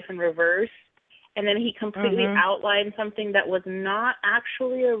my life in reverse, and then he completely outlined something that was not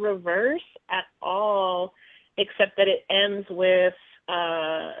actually a reverse at all, except that it ends with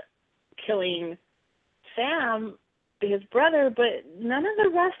killing Sam, his brother, but none of the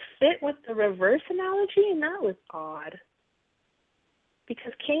rest fit with the reverse analogy, and that was odd.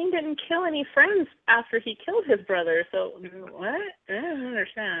 Because Cain didn't kill any friends after he killed his brother, so what? I don't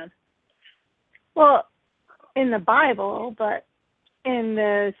understand. Well, in the Bible, but in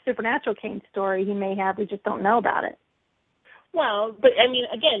the supernatural Cain story, he may have. We just don't know about it. Well, but I mean,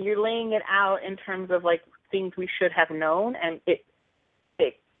 again, you're laying it out in terms of things we should have known, and it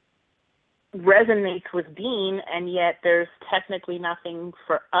resonates with Dean, and yet there's technically nothing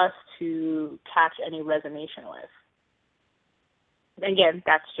for us to catch any resonation with. Again,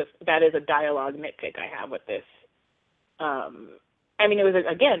 that is a dialogue nitpick I have with this. It was,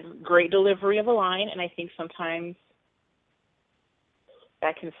 again, great delivery of a line, and I think sometimes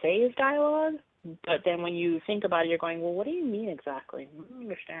that can save dialogue, but then when you think about it, you're going, well, what do you mean exactly? I don't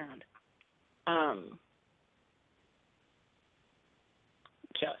understand.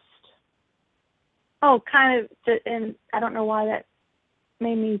 And I don't know why that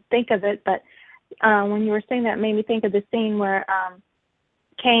made me think of it, but when you were saying that, it made me think of the scene where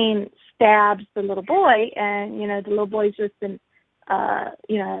Cain stabs the little boy, and, the little boy's just a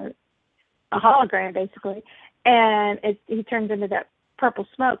hologram, basically, and he turns into that purple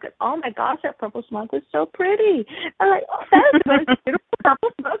smoke. And, oh, my gosh, that purple smoke was so pretty. I'm like, oh, that is the most beautiful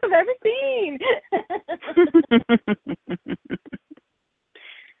purple smoke I've ever seen.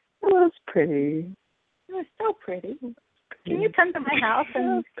 It was pretty. It was so pretty. Can you come to my house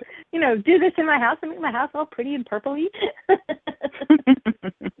and, do this in my house and make my house all pretty and purpley? And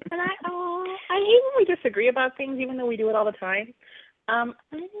I hate when we disagree about things, even though we do it all the time. I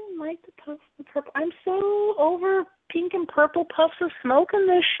didn't like the puffs of purple. I'm so over pink and purple puffs of smoke in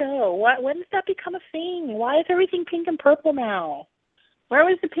this show. When did that become a thing? Why is everything pink and purple now? Where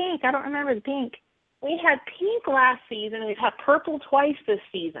was the pink? I don't remember the pink. We had pink last season, and we've had purple twice this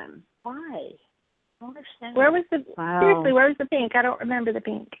season. Why? I don't understand. Seriously, where was the pink? I don't remember the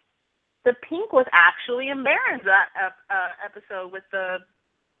pink. The pink was actually in Berens, that episode with the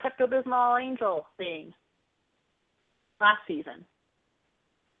Pepto-Bismol angel thing last season.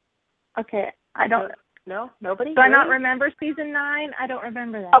 Okay, I don't. No, nobody. Do I not remember season 9? I don't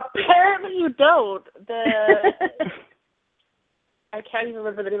remember that. Apparently, you don't. I can't even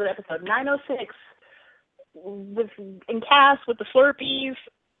remember the name of the episode. 906 in cast with the Slurpees,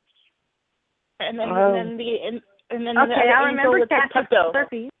 and then okay, I remember with cast the Pepto.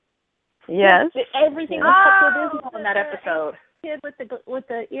 Slurpees. Yes. Everything was Pepto-Bismol in that episode. Kid with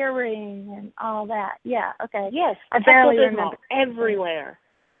the earring and all that. Yeah. Okay. Yes. I barely remember. Everywhere.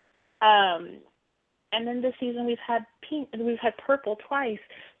 And then this season we've had pink and we've had purple twice.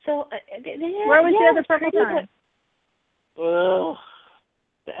 So where was the other purple time? Oh,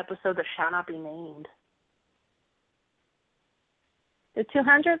 the episode that shall not be named. The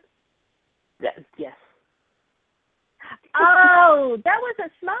 200th? Yes. Oh, that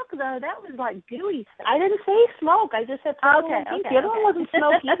wasn't smoke though. That was like gooey stuff. I didn't say smoke. I just said purple and pink. The other one wasn't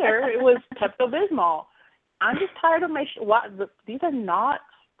smoke either. It was Pepto-Bismol. I'm just tired of these are not.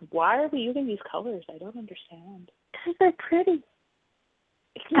 Why are we using these colors? I don't understand. Because they're pretty.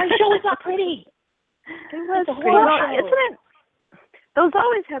 My show is not pretty. It was pretty. Isn't it? Those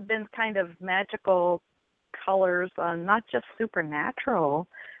always have been kind of magical colors, not just supernatural.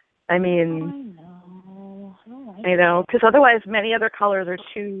 I mean, you know, because otherwise many other colors are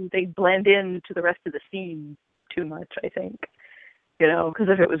they blend into the rest of the scene too much, I think. You know, because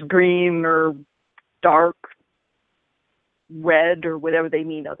if it was green or dark red or whatever, they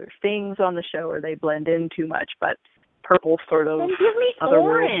mean other things on the show, or they blend in too much. But purple sort of. Then give me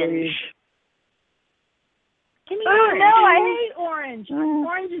orange. Give me orange. No, I hate orange.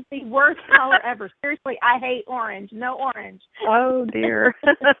 Orange is the worst color ever. Seriously, I hate orange. No orange. Oh dear.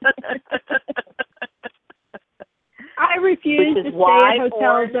 I refuse to stay at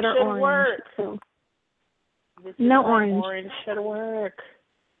hotels that are orange. So. No orange. Orange should work.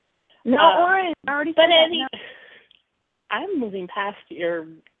 No orange. I already said that. I'm moving past your.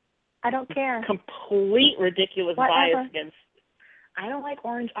 I don't care. Complete ridiculous Whatever. bias against. I don't like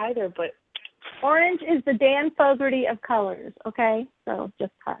orange either, but orange is the Dan Fogarty of colors. Okay, so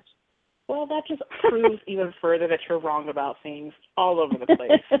just hush. Well, that just proves even further that you're wrong about things all over the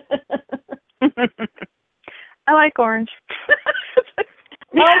place. I like orange.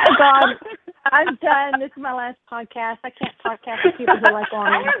 Oh my God, I'm done. This is my last podcast. I can't podcast with people who like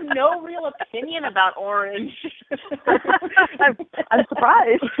orange. I have no real opinion about orange. I'm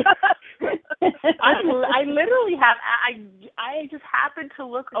surprised. I literally have. I just happened to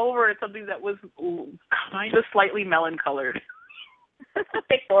look over at something that was kind of slightly melon colored.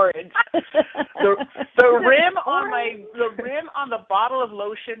 Thick orange. The rim on the bottle of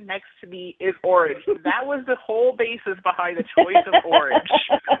lotion next to me is orange. That was the whole basis behind the choice of orange.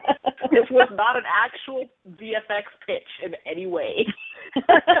 This was not an actual VFX pitch in any way.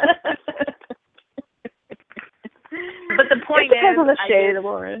 But the point is, of the shade of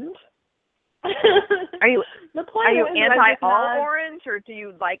orange. Are you anti all orange, or do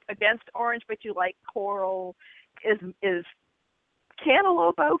you like against orange but you like coral? Is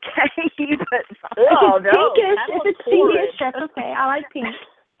cantaloupe okay? But if it's pinkish, that's okay. I like pink,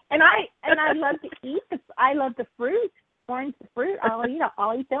 and I love to eat. I love the fruit, orange the fruit.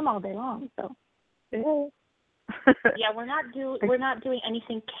 I'll eat them all day long. So yeah, we're not doing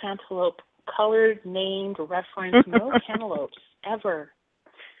anything cantaloupe colored, named, referenced. No cantaloupes ever.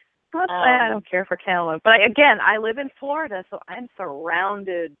 I don't care for cantaloupe, but I live in Florida, so I'm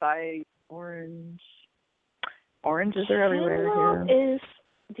surrounded by orange. Oranges are everywhere here. Cantaloupe is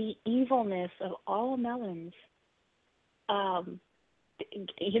the evilness of all melons.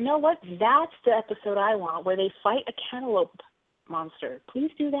 You know what? That's the episode I want, where they fight a cantaloupe monster.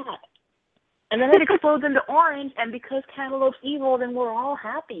 Please do that. And then it explodes into orange, and because cantaloupe's evil, then we're all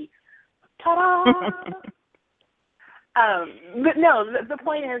happy. Ta-da! But no, the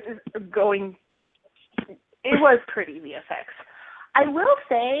point is going. It was pretty VFX. I will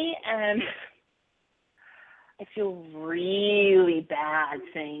say, and I feel really bad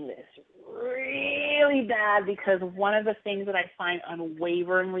saying this, really bad, because one of the things that I find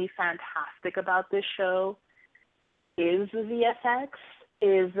unwaveringly fantastic about this show is the VFX,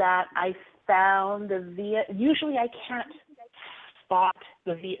 is that I found usually I can't spot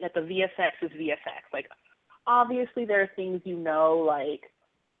that the VFX is VFX. Like, obviously there are things like,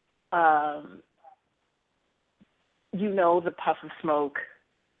 the puff of smoke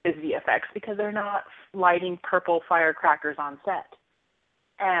is VFX because they're not lighting purple firecrackers on set.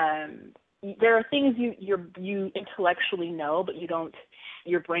 And there are things you intellectually know, but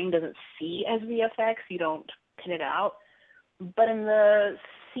your brain doesn't see as VFX. You don't pin it out. But in the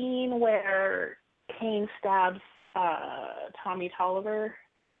scene where Cain stabs Tommy Tolliver,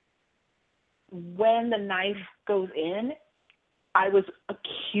 when the knife goes in, I was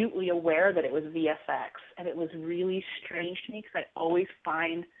acutely aware that it was VFX, and it was really strange to me because I always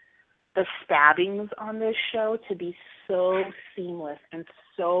find the stabbings on this show to be so seamless and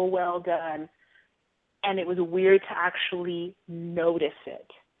so well done, and it was weird to actually notice it.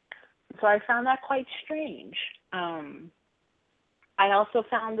 So I found that quite strange. I also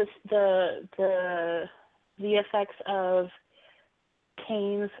found the VFX of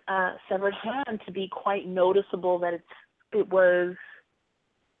Cain's severed hand to be quite noticeable, that it was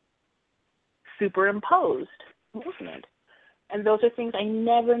superimposed movement. And those are things I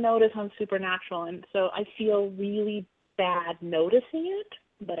never noticed on Supernatural, and so I feel really bad noticing it,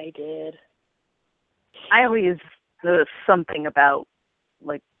 but I did. I always notice something about,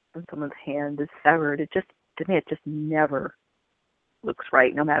 like, when someone's hand is severed. It just, to me, it just never looks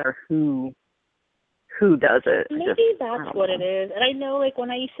right, no matter who does it. Maybe that's what it is. And I know, like, when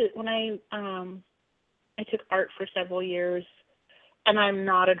I took art for several years, and I'm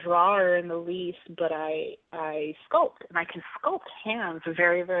not a drawer in the least, but I sculpt, and I can sculpt hands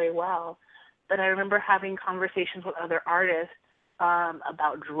very, very well. But I remember having conversations with other artists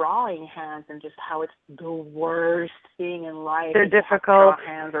about drawing hands and just how it's the worst thing in life. They're difficult. To draw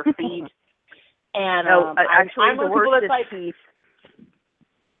hands or feet. And actually, I'm the worst is like, teeth.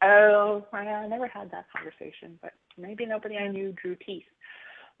 Oh, I never had that conversation, but maybe nobody I knew drew teeth.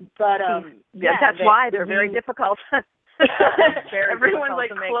 But yeah, that's why they're very difficult. Very everyone's difficult like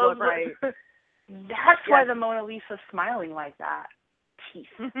to make close. look right. That's why the Mona Lisa's smiling like that. Teeth.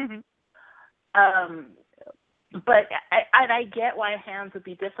 But I get why hands would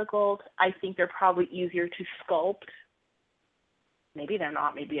be difficult. I think they're probably easier to sculpt. Maybe they're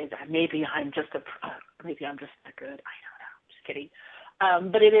not. Maybe I'm just that good. I don't know. Just kidding.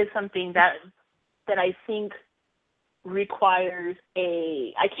 But it is something that I think requires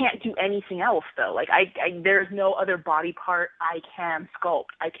I can't do anything else though. Like there's no other body part I can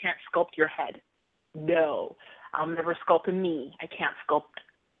sculpt. I can't sculpt your head. No. I'll never sculpt a knee. I can't sculpt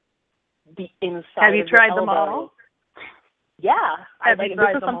the inside. Have you of tried the them all? Yeah. This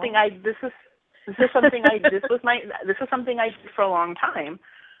is something I did for a long time,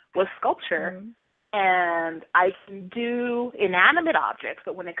 was sculpture. Mm-hmm. And I can do inanimate objects,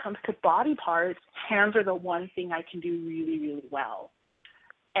 but when it comes to body parts, hands are the one thing I can do really, really well.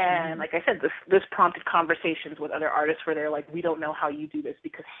 And like I said, this prompted conversations with other artists where they're like, we don't know how you do this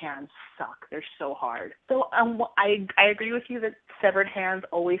because hands suck. They're so hard. So I agree with you that severed hands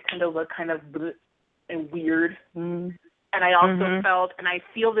always tend to look kind of bleh and weird. And I also felt, and I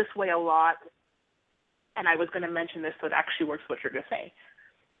feel this way a lot, and I was going to mention this, so it actually works what you're going to say.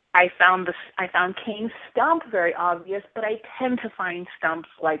 I found Cain's stump very obvious, but I tend to find stumps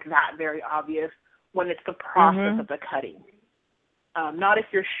like that very obvious when it's the process of the cutting. Not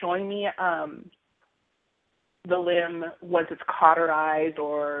if you're showing me the limb once it's cauterized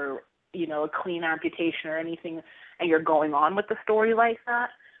or, a clean amputation or anything, and you're going on with the story like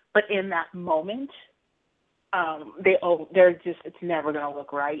that. But in that moment, it's never going to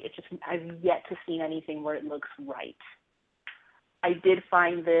look right. I've yet to see anything where it looks right. I did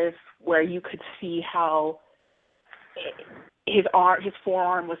find this where you could see how his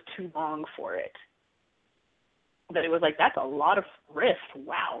forearm was too long for it. That it was like, that's a lot of wrist.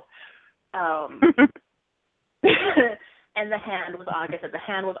 Wow. And the hand was, like I said, the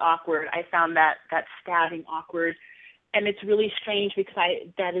hand was awkward. I found that stabbing awkward. And it's really strange because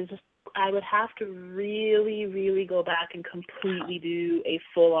I would have to really, really go back and completely do a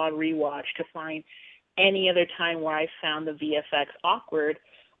full-on rewatch to find any other time where I found the VFX awkward,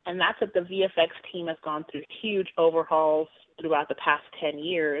 and that's that the VFX team has gone through huge overhauls throughout the past 10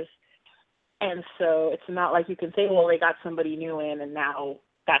 years, and so it's not like you can say, well, they got somebody new in, and now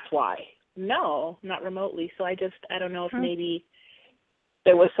that's why. No, not remotely. So I don't know if maybe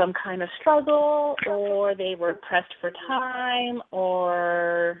there was some kind of struggle, or they were pressed for time,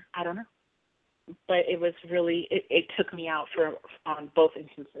 or I don't know. But it was really, it took me out on both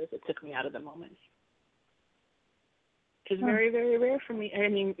instances. It took me out of the moment. Which is very, very rare for me. I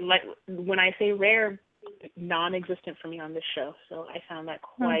mean, like when I say rare, non-existent for me on this show. So I found that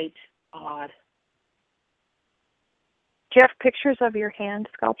quite odd. Do you have pictures of your hand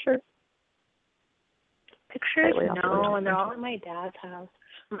sculptures? Pictures? No, and they're all in my dad's house.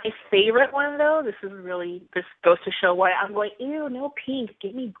 My favorite one, though, this goes to show why I'm going, ew, no pink.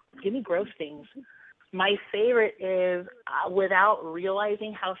 Give me gross things. My favorite is, without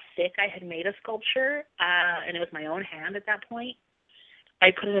realizing how sick I had made a sculpture, and it was my own hand at that point,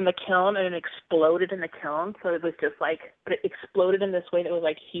 I put it in the kiln and it exploded in the kiln. So it was just like, but it exploded in this way that was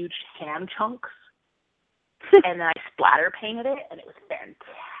like huge ham chunks. And then I splatter painted it, and it was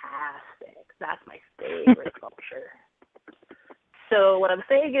fantastic. That's my favorite sculpture. So what I'm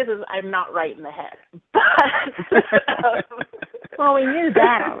saying is I'm not right in the head. But well, we knew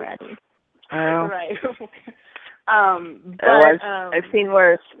that already. Right. I've seen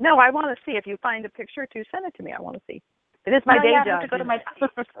worse. No, I want to see. If you find a picture to send it to me, I want to see. It is my day job. I have to go to my.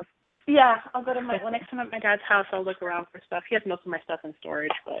 I'll go to my. Well, next time I'm at my dad's house, I'll look around for stuff. He has most of my stuff in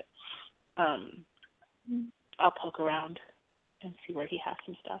storage, but I'll poke around and see where he has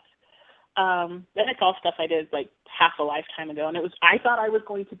some stuff. Then it's all stuff I did like half a lifetime ago, and it was. I thought I was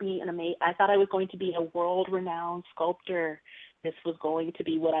going to be a world-renowned sculptor. This was going to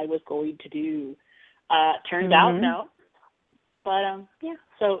be what I was going to do. Turned out no, but yeah.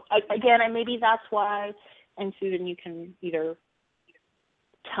 So again, and maybe that's why. And Susan, you can either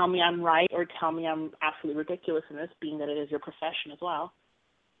tell me I'm right or tell me I'm absolutely ridiculous in this, being that it is your profession as well.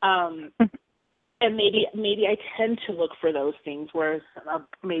 And maybe I tend to look for those things, whereas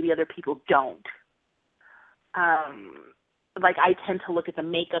maybe other people don't. Like I tend to look at the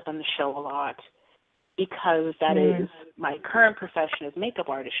makeup on the show a lot because that is my current profession is makeup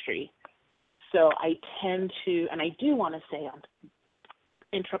artistry. So I tend to, and I do want to say, I'll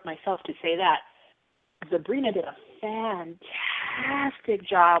interrupt myself to say that Sabrina did a fantastic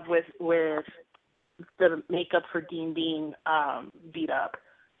job with the makeup for Dean being beat up.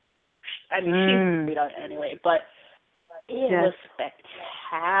 I mean, she's beat up anyway, but it was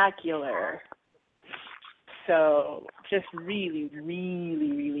spectacular. So just really,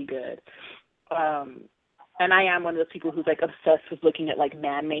 really, really good. And I am one of those people who's like obsessed with looking at like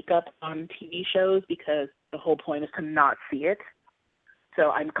man makeup on TV shows because the whole point is to not see it.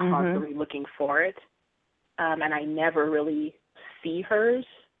 So I'm constantly looking for it. And I never really see hers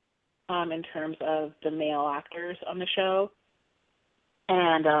in terms of the male actors on the show.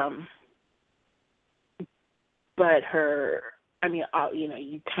 And, but her, I mean,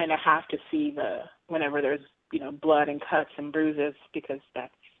 you kind of have to see whenever there's, blood and cuts and bruises because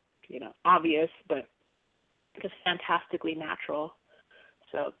that's, obvious, but it's fantastically natural.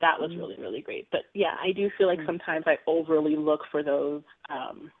 So that was really, really great. But yeah, I do feel like sometimes I overly look for those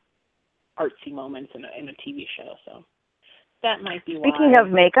artsy moments in a TV show. So that might be why.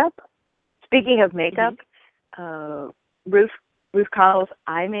 Speaking of makeup, Ruth Connell's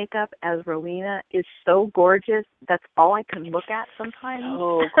eye makeup as Rowena is so gorgeous. That's all I can look at sometimes.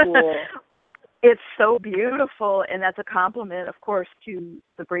 Oh, cool. It's so beautiful, and that's a compliment, of course, to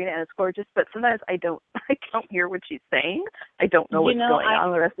Sabrina, and it's gorgeous. But sometimes I don't hear what she's saying. I don't know what's going on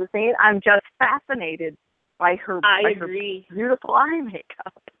in the rest of the scene. I'm just fascinated by her beautiful eye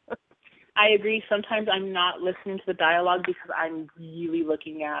makeup. I agree. Sometimes I'm not listening to the dialogue because I'm really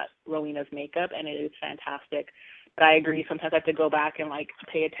looking at Rowena's makeup, and it is fantastic. But I agree. Sometimes I have to go back and like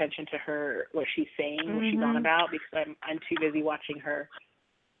pay attention to her, what she's saying, what she's on about, because I'm too busy watching her.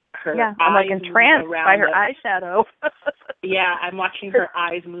 I'm like entranced by her eyeshadow. Yeah, I'm watching her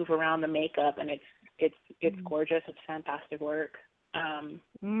eyes move around the makeup, and it's gorgeous. It's fantastic work.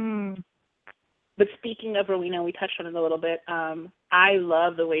 But speaking of Rowena, we touched on it a little bit. I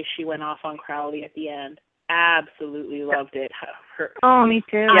love the way she went off on Crowley at the end. Absolutely loved it. Me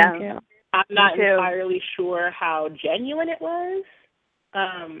too. I'm not entirely sure how genuine it was.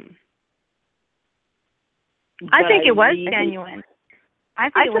 I think it was genuine. I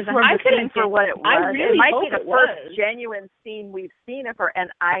think it was a scene for what it was. Really it might be the first genuine scene we've seen of her,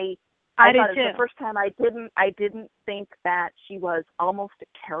 and I thought it was the first time I didn't think that she was almost a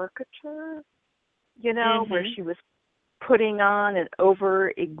caricature, where she was putting on and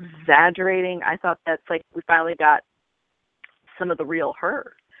over exaggerating. I thought that's like we finally got some of the real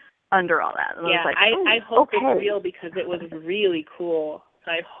her under all that. And yeah, I hope it's real because it was really cool.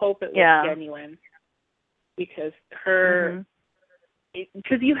 So I hope it was genuine because her.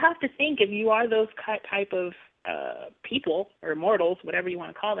 Because you have to think, if you are those type of people or mortals, whatever you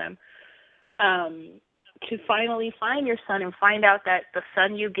want to call them, to finally find your son and find out that the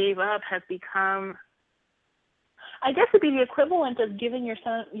son you gave up has become, I guess it'd be the equivalent of giving your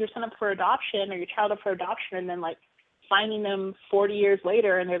son up for adoption or your child up for adoption and then like finding them 40 years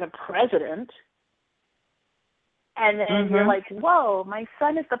later and they're the president. And then you're like, whoa, my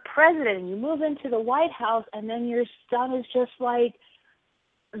son is the president. You move into the White House and then your son is just like,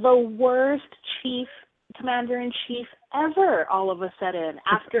 the worst commander-in-chief ever all of a sudden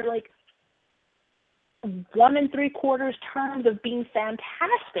after like 1 3/4 terms of being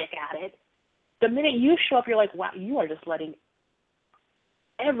fantastic at it. The minute you show up, you're like, wow, you are just letting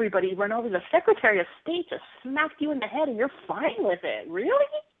everybody run over. The Secretary of State just smacked you in the head and you're fine with it. Really?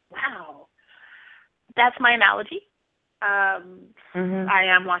 Wow. That's my analogy. I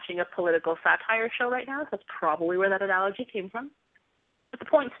am watching a political satire show right now, so that's probably where that analogy came from. But the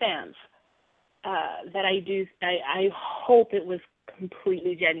point stands that I hope it was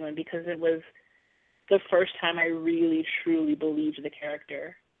completely genuine, because it was the first time I really, truly believed the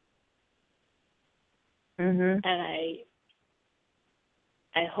character. And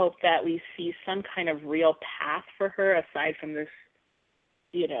I hope that we see some kind of real path for her aside from this,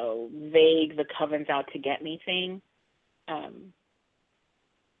 vague, the coven's out to get me thing.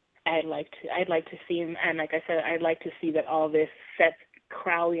 I'd like to see, and like I said, I'd like to see that all this sets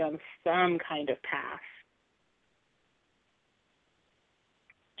Crowley on some kind of path.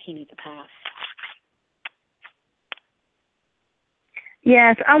 He needs a path.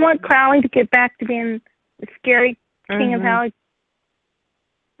 Yes, I want Crowley to get back to being the scary king of hell.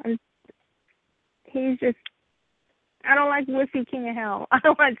 He's just, I don't like wussy king of hell. I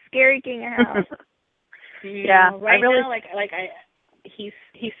don't like scary king of hell. Right now, he's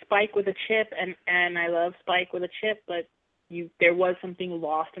Spike with a chip, and I love Spike with a chip, but there was something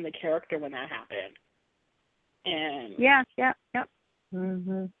lost in the character when that happened. And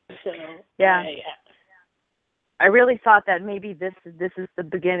So I really thought that maybe this is the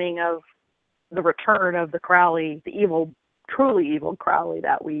beginning of the return of the Crowley, the evil, truly evil Crowley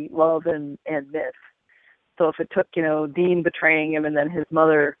that we love and miss. So if it took, Dean betraying him and then his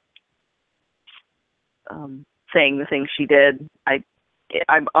mother saying the things she did,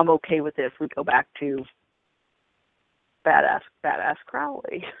 I'm okay with this. We go back to badass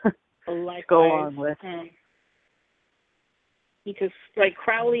Crowley. Go on with. Because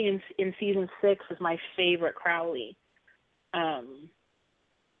Crowley in season 6 is my favorite Crowley. And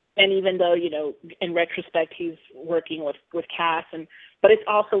even though, in retrospect he's working with Cass, but it's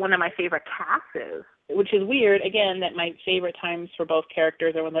also one of my favorite Casses, which is weird, again, that my favorite times for both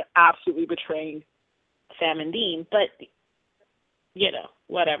characters are when they're absolutely betraying Sam and Dean, but,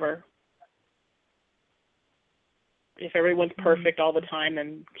 whatever. If everyone's perfect all the time,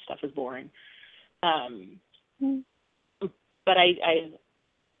 then stuff is boring. But I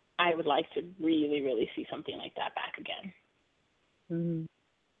would like to really, really see something like that back again.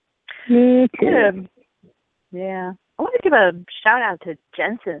 Me too. Yeah. I want to give a shout out to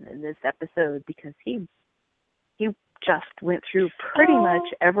Jensen in this episode, because he just went through pretty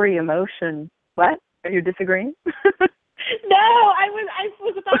much every emotion. What? Are you disagreeing? No, I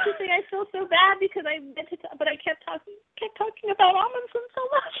was about to say I feel so bad because I meant to, but I kept talking about Omundson so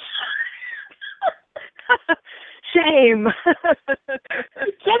much. Shame.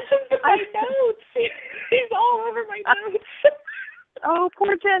 Jensen's in my notes. He's all over my notes. Oh,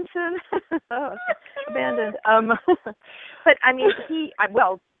 poor Jensen. Abandoned. But I mean,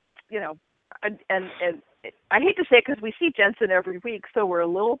 and I hate to say it because we see Jensen every week, so we're a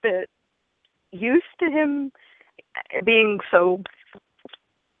little bit used to him being so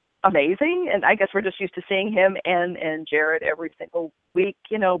amazing, and I guess we're just used to seeing him and Jared every single week,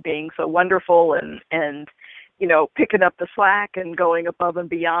 being so wonderful and picking up the slack and going above and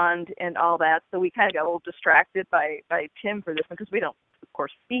beyond and all that. So we kind of got a little distracted by Tim for this one, because we don't, of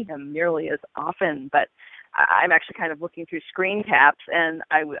course, see him nearly as often. But I'm actually kind of looking through screen caps, and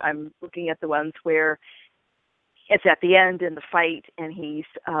I'm looking at the ones where it's at the end in the fight, and he's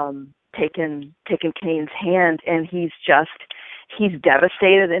taken Cain's hand, and he's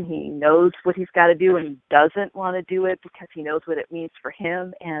devastated, and he knows what he's got to do, and he doesn't want to do it because he knows what it means for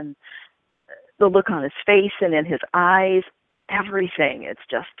him, and the look on his face and in his eyes, everything. It's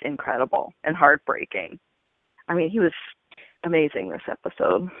just incredible and heartbreaking. I mean, he was amazing this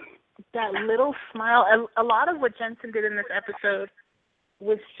episode. That little smile, a lot of what Jensen did in this episode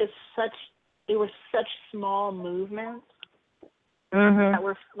was just such small movements that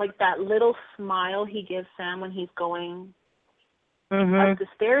were like that little smile he gives Sam when he's going up the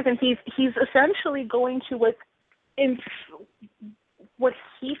stairs, and he's essentially going to what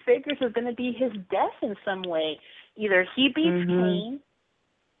he figures is going to be his death in some way. Either he beats Cain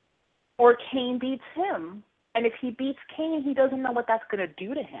or Cain beats him. And if he beats Cain, he doesn't know what that's going to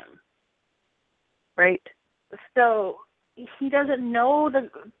do to him. Right. So he doesn't know the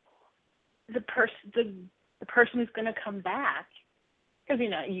person who's going to come back. Because,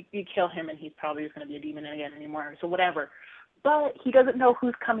 you kill him and he's probably just going to be a demon again anymore, so whatever. But he doesn't know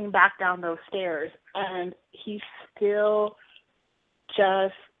who's coming back down those stairs. And he still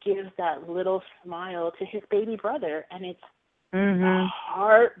just gives that little smile to his baby brother, and it's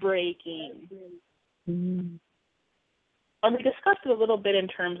heartbreaking. And we discussed it a little bit in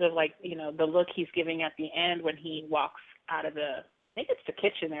terms of the look he's giving at the end when he walks out of the think it's the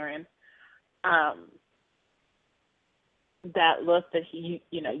kitchen they're in. That look that you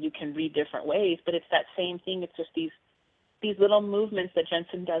can read different ways, but it's that same thing. It's just these little movements that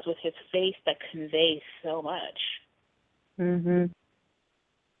Jensen does with his face that convey so much. Mhm.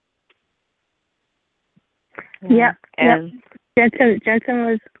 Yep. Jensen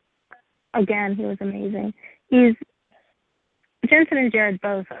was, again, he was amazing. Jensen and Jared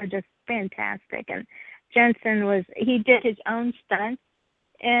both are just fantastic, and Jensen he did his own stunts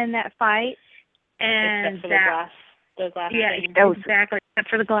in that fight, and except for the glass thing. Exactly, except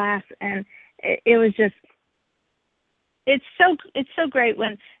for the glass, and it was just, it's so great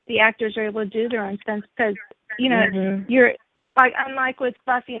when the actors are able to do their own stunts, because you're like, unlike with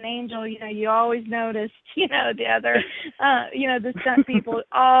Buffy and Angel, you always notice the other the stunt people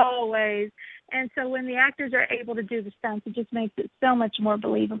always. And so when the actors are able to do the stunts, it just makes it so much more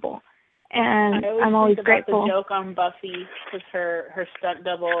believable. And I'm always grateful. The joke on Buffy, because her stunt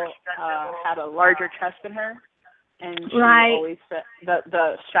double had a larger chest than her, and she always said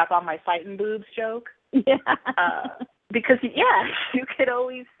the strap on my fighting boobs joke. Yeah. Because you could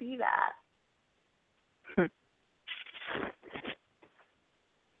always see that.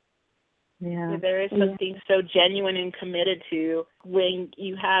 Yeah. There is something so genuine and committed to when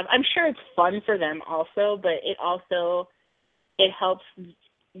you have, I'm sure it's fun for them also, but it helps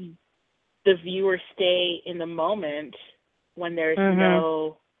the viewer stay in the moment when there's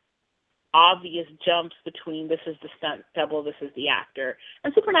no obvious jumps between this is the stunt double, this is the actor.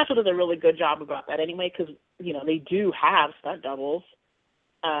 And Supernatural does a really good job about that anyway, because, they do have stunt doubles,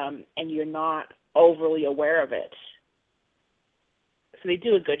 and you're not overly aware of it. So they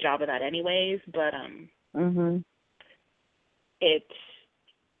do a good job of that anyways, but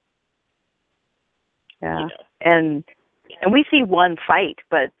and we see one fight,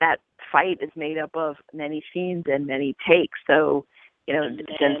 but that fight is made up of many scenes and many takes. So,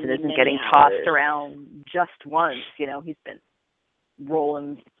 Jensen isn't getting tossed around just once. He's been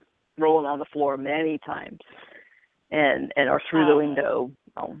rolling on the floor many times, and or through the window.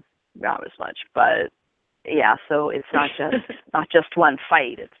 Well, not as much, but. Yeah, so it's not just one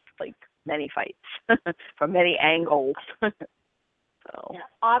fight. It's like many fights from many angles. So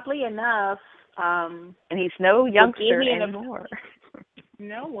oddly enough, and he's no youngster anymore.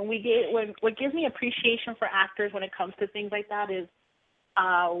 No, what gives me appreciation for actors when it comes to things like that is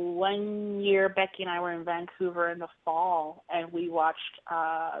one year Becky and I were in Vancouver in the fall, and we watched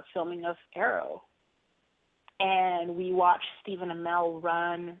filming of Arrow, and we watched Stephen Amell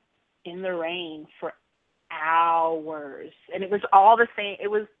run in the rain for hours, and it was all the same. It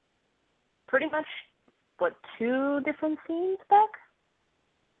was pretty much two different scenes, Beck?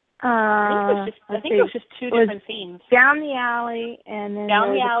 I think it was just two different scenes. Down the alley, and then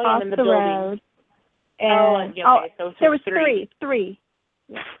down the alley, and then the building. Road. And, so there was three.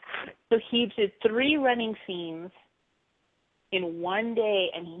 Yeah. So he did 3 running scenes in one day,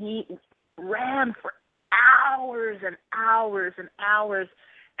 and he ran for hours and hours and hours.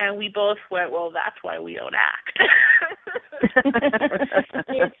 And we both went, well, that's why we don't act.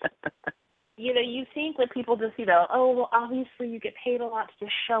 You think that people just, well, obviously you get paid a lot to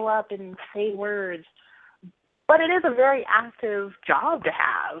just show up and say words. But it is a very active job to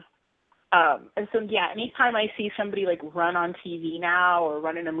have. And so, anytime I see somebody, run on TV now or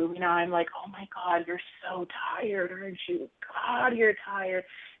run in a movie now, I'm like, oh, my God, you're so tired, aren't you? God, you're tired.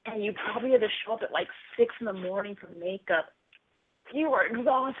 And you probably had to show up at, 6 in the morning for makeup. You are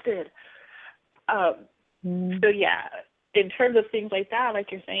exhausted. So, in terms of things like that,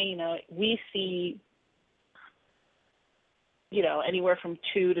 like you're saying, we see, anywhere from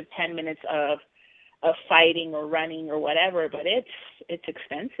 2 to 10 minutes of fighting or running or whatever, but it's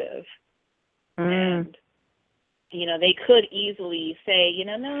expensive. And, they could easily say,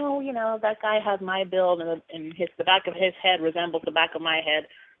 no, that guy has my build and the back of his head resembles the back of my head.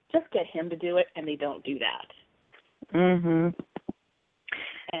 Just get him to do it, and they don't do that. Mm-hmm.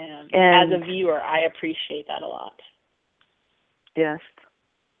 And as a viewer, I appreciate that a lot. Yes.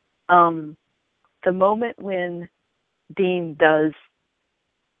 The moment when Dean does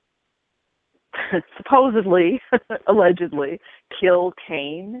supposedly, allegedly, kill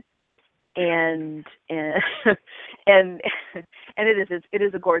Cain, and it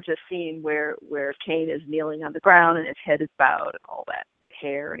is a gorgeous scene where Cain is kneeling on the ground and his head is bowed and all that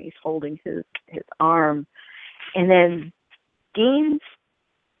hair, and he's holding his arm, and then Dean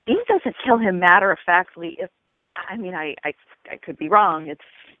doesn't kill him matter-of-factly. I could be wrong. It's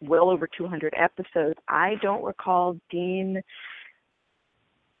well over 200 episodes. I don't recall Dean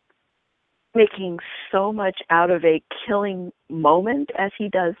making so much out of a killing moment as he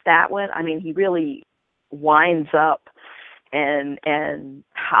does that one. He really winds up and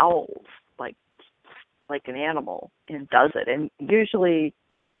howls like an animal and does it. And usually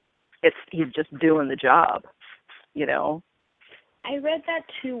he's just doing the job, you know. I read that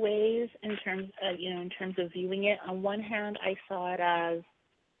two ways in terms of viewing it. On one hand, I saw it as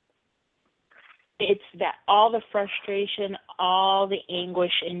it's that all the frustration, all the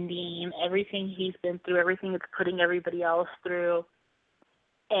anguish in Dean, everything he's been through, everything it's putting everybody else through,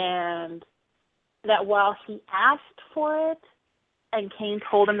 and that while he asked for it and Cain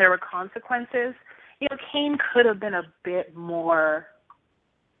told him there were consequences, you know, Cain could have been a bit more,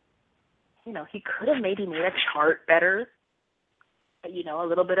 you know, he could have maybe made a chart better, you know, a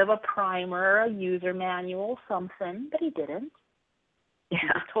little bit of a primer, a user manual, something, but he didn't. Yeah. He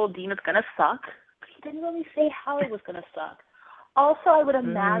just told Dean it's going to suck, but he didn't really say how it was going to suck. Also, I would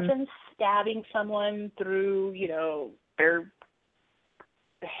imagine stabbing someone through, you know, their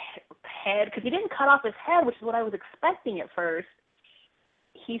head, because he didn't cut off his head, which is what I was expecting at first.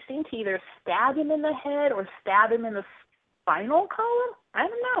 He seemed to either stab him in the head or stab him in the spinal column. I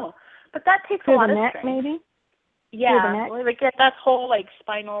don't know. But that takes a lot of strength. Through the neck, maybe? Yeah, like get that whole like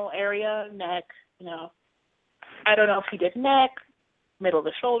spinal area, neck, you know. I don't know if he did neck, middle of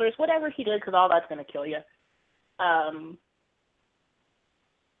the shoulders, whatever he did, because all that's going to kill you.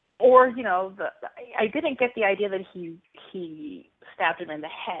 Or, you know, I didn't get the idea that he stabbed him in the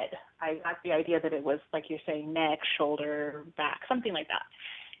head. I got the idea that it was, like you're saying, neck, shoulder, back, something like that.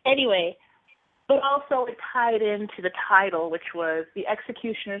 Anyway, but also it tied into the title, which was the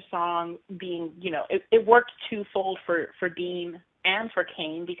Executioner song being, you know, it worked twofold for Dean and for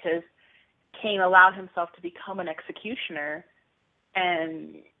Cain, because Cain allowed himself to become an executioner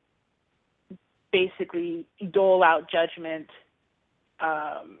and basically dole out judgment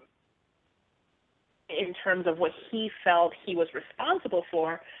in terms of what he felt he was responsible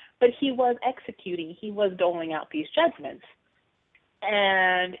for, but he was executing, he was doling out these judgments.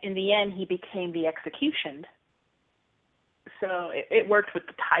 And in the end, he became the executioned. So it worked with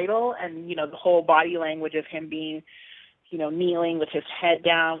the title, and, you know, the whole body language of him being, you know, kneeling with his head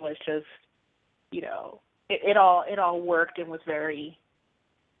down was just, you know, it all worked and was very...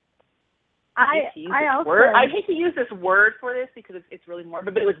 I hate to use this word for this because it's really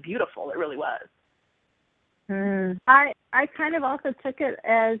morbid, but it was beautiful. It really was. I kind of also took it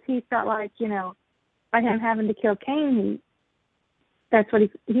as he felt like, you know, by him having to kill Cain, that's what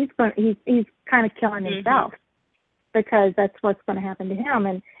he's kind of killing himself, because that's what's going to happen to him.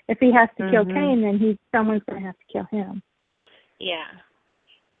 And if he has to kill Cain, then someone's going to have to kill him. Yeah,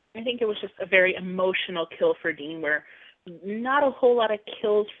 I think it was just a very emotional kill for Dean, where not a whole lot of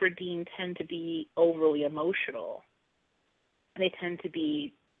kills for Dean tend to be overly emotional. They tend to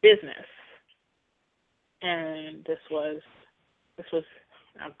be business. And this was, oh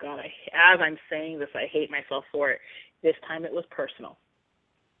God, as I'm saying this, I hate myself for it. This time it was personal.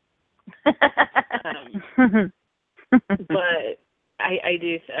 But I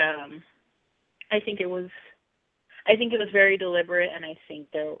do, I think it was very deliberate, and I think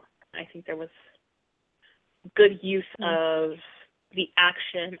there was good use of the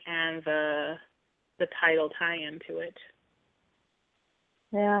action and the title tie-in to it.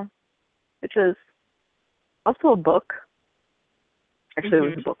 Yeah, which is also a book. Actually, it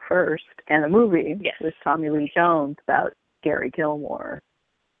was a book first, and a movie with Tommy Lee Jones about Gary Gilmore.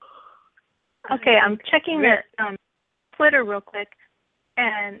 Okay, I'm checking the Twitter real quick,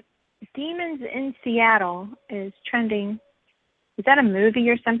 and Demons in Seattle is trending. Is that a movie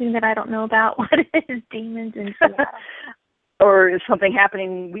or something that I don't know about? What is Demons in Seattle? Or is something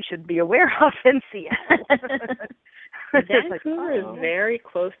happening we should be aware of in Seattle? Vancouver is very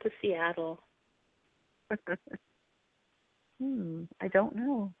close to Seattle. I don't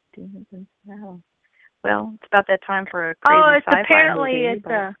know. Demons in Seattle. Well, it's about that time for a crazy sci-fi movie.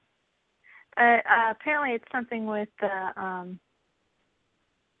 Apparently it's something with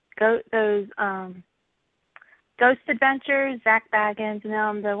those Ghost Adventures, Zach Baggins, and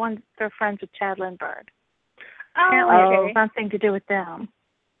them. The ones they're friends with Chad Lindbergh. Apparently it has something to do with them.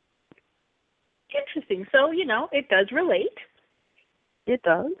 Interesting. So, you know, it does relate. It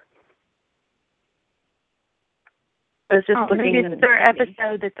does. I was just looking. Maybe it's their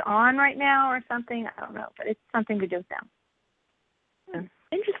episode that's on right now or something. I don't know, but it's something to do with them.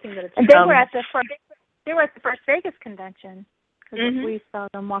 Interesting that it's. And they were at the first Vegas convention because we saw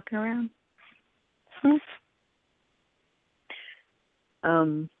them walking around.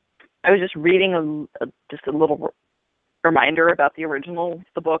 I was just reading just a little reminder about the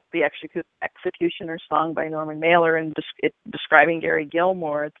book, The Executioner's Song by Norman Mailer, and describing Gary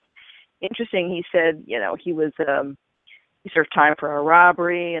Gilmore. It's interesting. He said, you know, he was he served time for a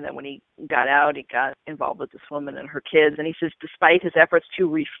robbery, and then when he got out, he got involved with this woman and her kids. And he says, despite his efforts to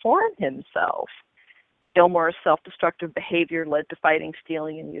reform himself, Gilmore's self-destructive behavior led to fighting,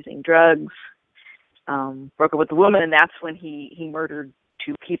 stealing, and using drugs. Broke up with the woman, and that's when he murdered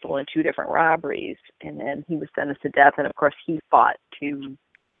 2 people in 2 different robberies. And then he was sentenced to death, and of course he fought to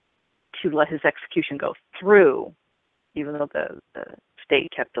let his execution go through, even though the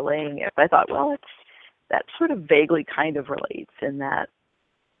state kept delaying it. But I thought, well, that sort of vaguely kind of relates in that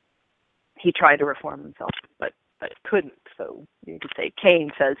he tried to reform himself, but couldn't. So you could say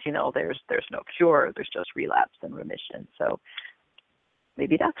Cain says, there's no cure, there's just relapse and remission. So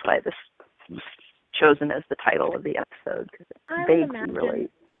maybe that's why this was chosen as the title of the episode, because it vaguely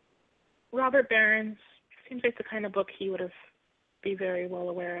relates. Robert Berens seems like the kind of book he would be very well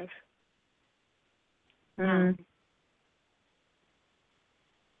aware of.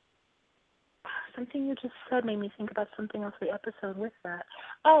 Something you just said made me think about something else for the episode with that.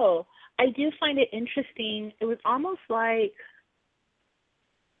 Oh, I do find it interesting. It was almost like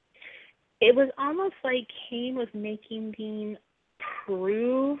Cain was making Dean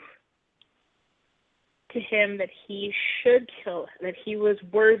prove to him that he should kill, that he was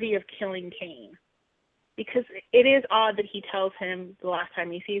worthy of killing Cain. Because it is odd that he tells him the last time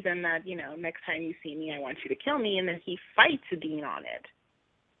he sees him that, next time you see me, I want you to kill me, and then he fights Dean on it.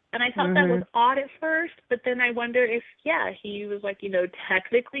 And I thought that was odd at first, but then I wonder if, he was like,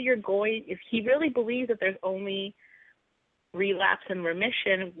 technically if he really believes that there's only relapse and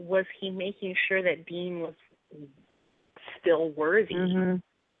remission, was he making sure that Dean was still worthy?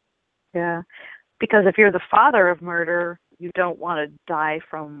 Yeah, because if you're the father of murder, you don't want to die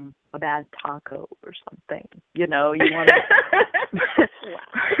from a bad taco or something. You want to...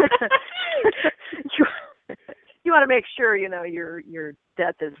 You want to make sure, your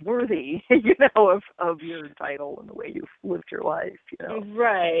death is worthy, of your title and the way you've lived your life,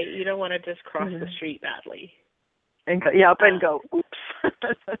 Right. You don't want to just cross the street badly. And go, oops.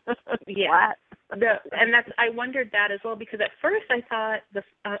 Yeah. And I wondered that as well, because at first I thought,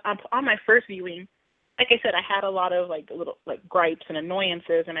 on my first viewing, like I said, I had a lot of little gripes and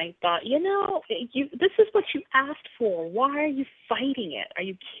annoyances, and I thought, this is what you asked for. Why are you fighting it? Are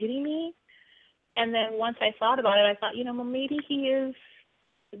you kidding me? And then once I thought about it, I thought, well, maybe he is.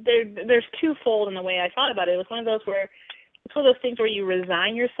 There's twofold in the way I thought about it. It was one of those things where you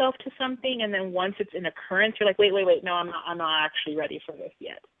resign yourself to something, and then once it's in occurrence, you're like, wait, no, I'm not actually ready for this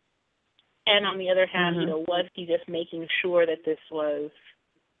yet. And on the other hand, was he just making sure that this was,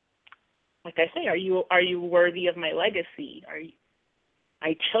 like I say, are you worthy of my legacy?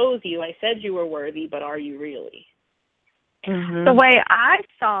 I chose you. I said you were worthy, but are you really? The way I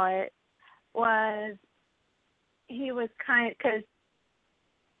saw it was he was because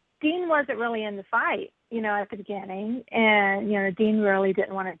Dean wasn't really in the fight, at the beginning, and, Dean really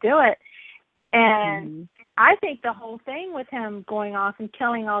didn't want to do it. And I think the whole thing with him going off and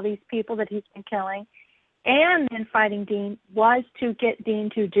killing all these people that he's been killing and then fighting Dean was to get Dean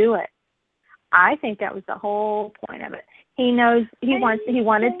to do it. I think that was the whole point of it. He knows he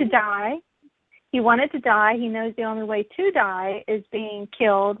wanted to die. He wanted to die. He knows the only way to die is being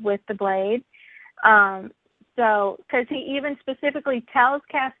killed with the blade. So, because he even specifically tells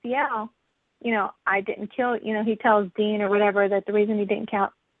Castiel, I didn't kill, he tells Dean or whatever that the reason he didn't kill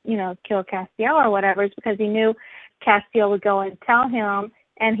Castiel or whatever is because he knew Castiel would go and tell him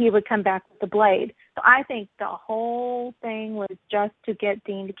and he would come back with the blade. So I think the whole thing was just to get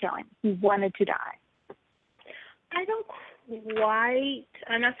Dean to kill him. He wanted to die. I'm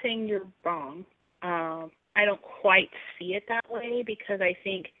not saying you're wrong. I don't quite see it that way, because I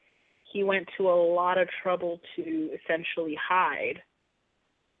think he went to a lot of trouble to essentially hide.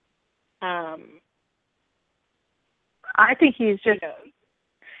 I think he's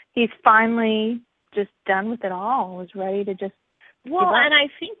finally just done with it all, was ready to just and I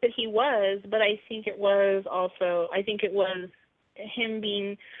think that he was, but I think it was him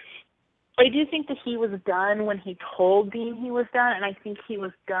being, I do think that he was done when he told Dean he was done, and I think he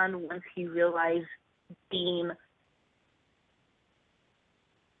was done once he realized Dean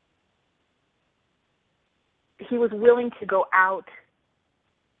he was willing to go out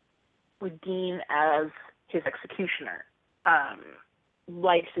with Dean as his executioner.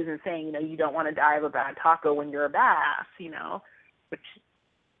 Like Susan saying, you don't want to die of a bad taco when you're a badass, which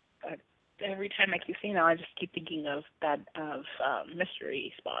every time I keep saying that, I just keep thinking of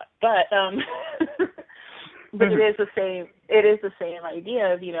Mystery Spot. But but it is the same. It is the same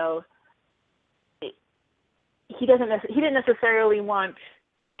idea of he didn't necessarily want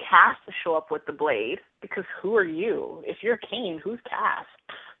Cass to show up with the blade, because who are you? If you're Cain, who's Cass?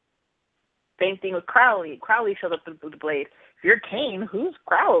 Same thing with Crowley. Crowley showed up with the blade. If you're Cain, who's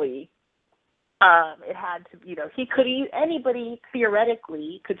Crowley? It had to, anybody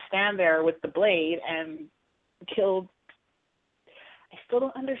theoretically could stand there with the blade and kill. I still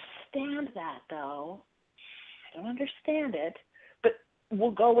don't understand that, though. I don't understand it. But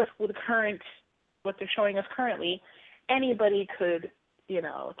we'll go with what they're showing us currently. Anybody could,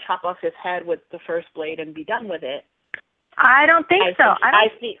 chop off his head with the first blade and be done with it. I don't think so.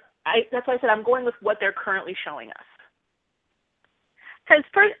 That's why I said I'm going with what they're currently showing us. Because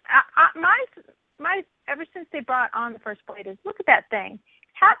my ever since they brought on the first blade is, look at that thing.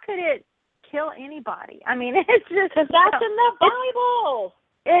 How could it kill anybody? I mean, it's just because that's in the Bible.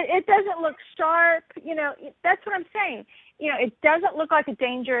 It doesn't look sharp. That's what I'm saying. It doesn't look like a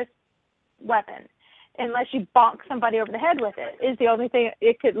dangerous weapon unless you bonk somebody over the head with it. Is the only thing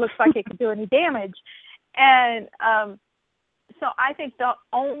looks like it could do any damage. And so I think the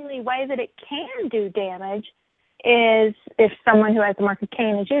only way that it can do damage is if someone who has the mark of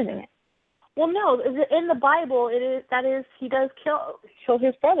Cain is using it. Well, no, in the Bible, he does kill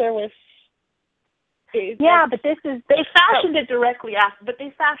his brother with. But this is they fashioned it directly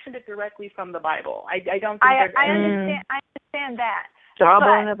from the Bible. I don't think I understand that.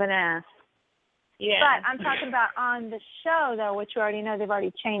 Jawbone of an ass. Yeah. But I'm talking about on the show, though, which you already know they've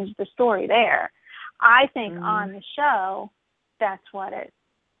already changed the story there. I think on the show, that's what it.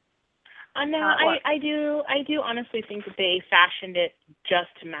 No, I do honestly think that they fashioned it just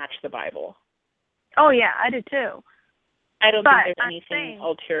to match the Bible. Oh yeah, I do too. I don't think there's anything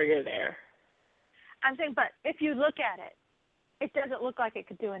ulterior there. I'm saying, but if you look at it, it doesn't look like it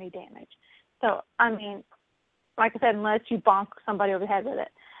could do any damage. So, I mean, like I said, unless you bonk somebody over the head with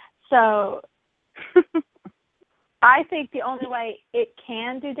it. So, I think the only way it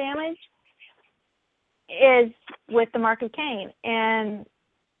can do damage is with the mark of Cain, and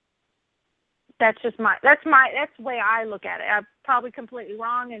that's the way I look at it. I'm probably completely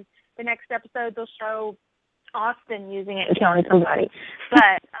wrong, and the next episode they'll show Austin using it and killing somebody.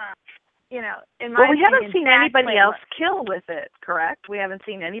 But in my we opinion, haven't seen anybody else kill with it, correct? We haven't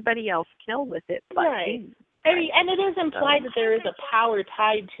seen anybody else kill with it. Right. And it is implied that there is a power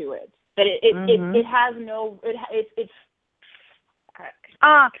tied to it. That it has no. It's.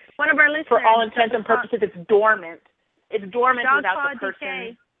 One of our listeners. For all intents and purposes, it's dormant. It's dormant without the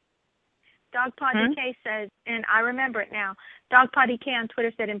person. Dogpaw DK says, and I remember it now, Dogpaw DK on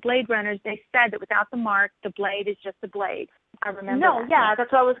Twitter said in Blade Runners, they said that without the mark, the blade is just a blade. I remember that.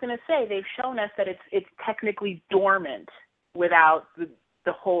 That's what I was going to say. They've shown us that it's technically dormant without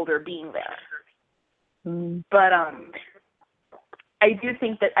the holder being there. But I do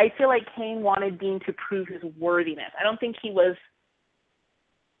think that, I feel like Cain wanted Dean to prove his worthiness. I don't think he was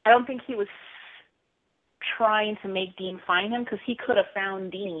trying to make Dean find him, because he could have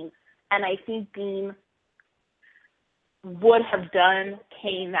found Dean. And I think Dean would have done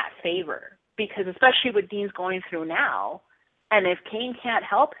Cain that favor, because especially what Dean's going through now, and if Cain can't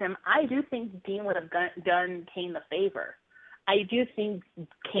help him, I do think Dean would have done Cain the favor. I do think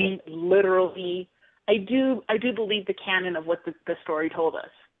Cain literally, I do believe the canon of what the story told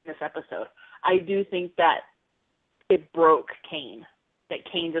us in this episode. I do think that it broke Cain, that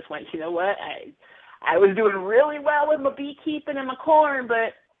Cain just went, you know what, I was doing really well with my beekeeping and my corn,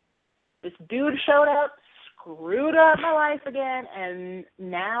 but this dude showed up, screwed up my life again, and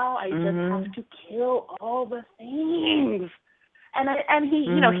now I just have to kill all the things. And he,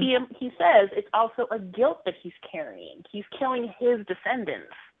 he says it's also a guilt that he's carrying. He's killing his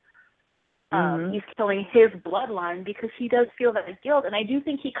descendants. He's killing his bloodline because he does feel that guilt. And I do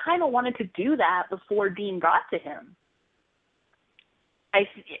think he kind of wanted to do that before Dean got to him.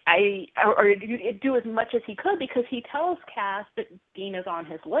 Or do as much as he could, because he tells Cass that Dean is on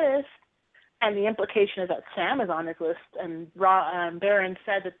his list. And the implication is that Sam is on his list. And Berens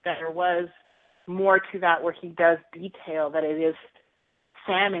said that there was more to that, where he does detail that it is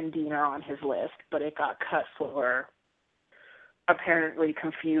Sam and Dean are on his list, but it got cut for apparently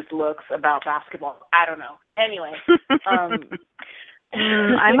confused looks about basketball. I don't know. Anyway.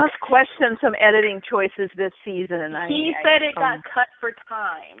 I must question some editing choices this season. He said it got cut for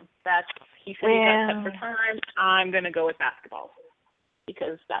time. He said it got cut for time. I'm going to go with basketball,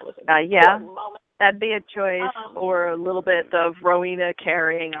 because that was a moment. That'd be a choice, or a little bit of Rowena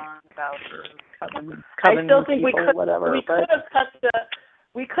carrying on about her coven I still think we could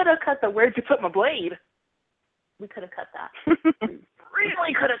have cut the "Where'd you put my blade?" We could have cut that.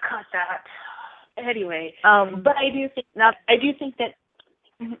 Really could have cut that. Anyway, but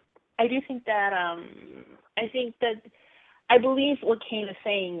I believe what Cain is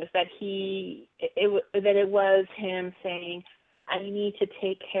saying is that it was him saying, I need to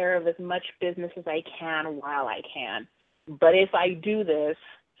take care of as much business as I can while I can. But if I do this,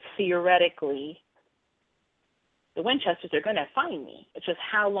 theoretically, the Winchesters are going to find me. It's just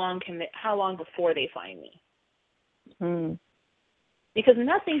how long before they find me. Hmm. Because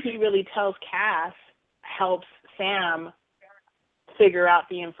nothing he really tells Cass helps Sam figure out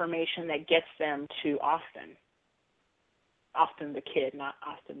the information that gets them to Austin. Austin the kid, not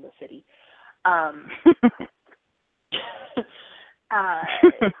Austin the city.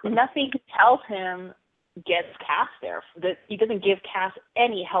 Nothing he tells him gets Cass there. He doesn't give Cass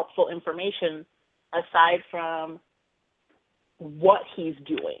any helpful information aside from what he's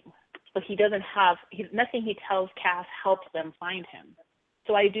doing. But he doesn't have, nothing he tells Cass helps them find him.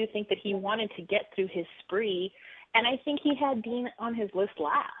 So I do think that he wanted to get through his spree, and I think he had Dean on his list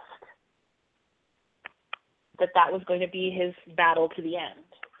last. That was going to be his battle to the end.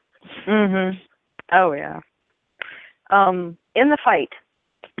 Mhm. Oh yeah. In the fight,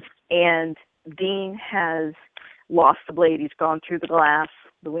 and Dean has lost the blade. He's gone through the glass,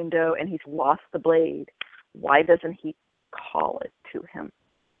 the window, and he's lost the blade. Why doesn't he call it to him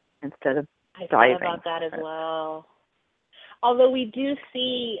instead of diving? I thought about that as well. Although we do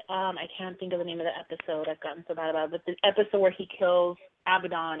see, I can't think of the name of the episode. I've gotten so bad about it. But the episode where he kills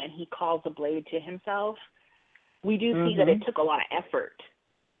Abaddon and he calls the blade to himself, we do see that it took a lot of effort.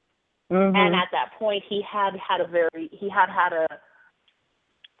 Mm-hmm. And at that point, he had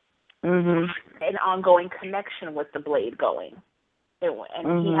an ongoing connection with the blade going.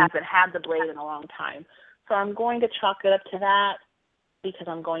 And he hasn't had the blade in a long time. So I'm going to chalk it up to that because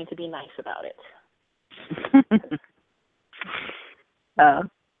I'm going to be nice about it.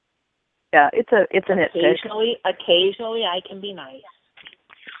 Yeah, it's a nitpick. Occasionally I can be nice.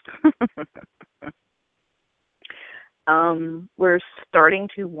 We're starting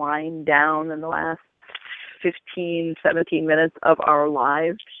to wind down in the last 15, 17 minutes of our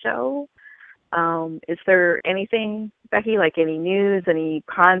live show. Is there anything, Becky, like any news, any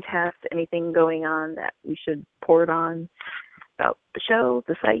contest, anything going on that we should report on about the show,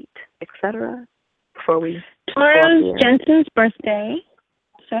 the site, etc. before we... Tomorrow's Jensen's birthday.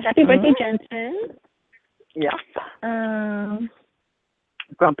 So happy birthday, Jensen. Yeah.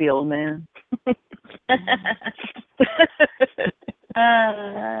 Grumpy old man.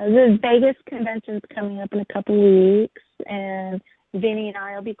 The Vegas convention's coming up in a couple weeks, and Vinny and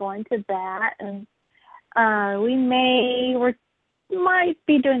I will be going to that, and we might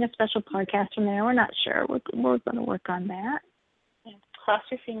be doing a special podcast from there. We're not sure. We're going to work on that. Cross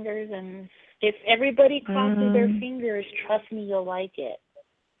your fingers, and if everybody crosses their fingers, trust me, you'll like it.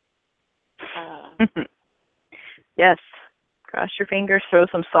 Yes. Cross your fingers, throw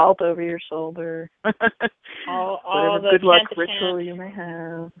some salt over your shoulder. all whatever good luck ritual you may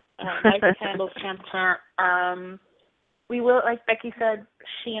have. Light the candles, chant. We will, like Becky said,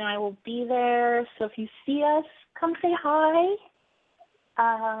 she and I will be there. So if you see us, come say hi.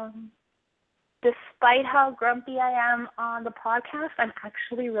 Despite how grumpy I am on the podcast, I'm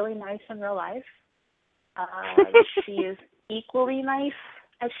actually really nice in real life. She is equally nice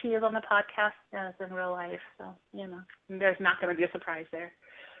as she is on the podcast as in real life. So, there's not going to be a surprise there.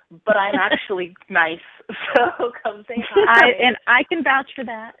 But I'm actually nice, so come say hi. And I can vouch for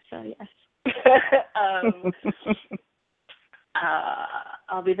that, so yes.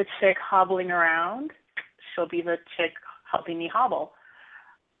 I'll be the chick hobbling around. She'll be the chick helping me hobble.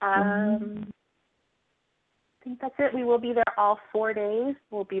 I think that's it. We will be there all 4 days.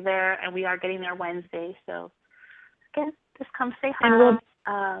 We'll be there, and we are getting there Wednesday. So, again, just come say hi.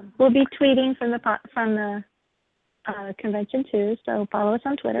 And we'll be tweeting from the convention too. So follow us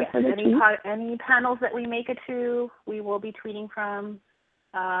on Twitter for the tweet. Any panels that we make it to, we will be tweeting from.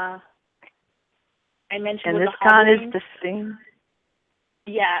 I mentioned. And this con is distinct.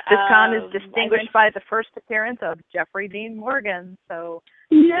 Yeah. This con is distinguished by the first appearance of Jeffrey Dean Morgan. So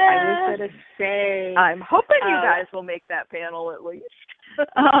yes. I was going to say. I'm hoping you guys will make that panel at least.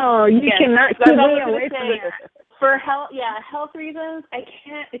 Oh, you cannot keep me away from that. For health reasons, I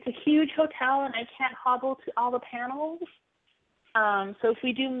can't. It's a huge hotel, and I can't hobble to all the panels. So if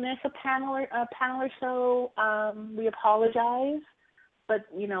we do miss a panel or so, we apologize. But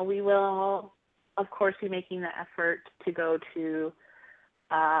we will, of course, be making the effort to go to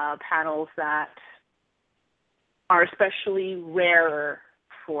panels that are especially rare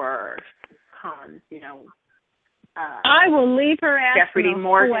for cons. I will leave her ass Jeffrey in Dean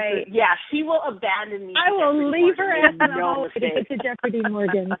Morgan. Hallway. Yeah, she will abandon me. I will leave her ass in the no hallway to Jeffrey Dean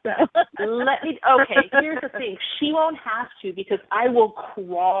Morgan. So. Okay, here's the thing. She won't have to because I will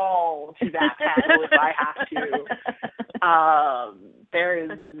crawl to that panel if I have to. There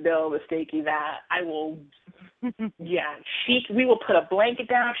is no mistaking that. I will Yeah, we will put a blanket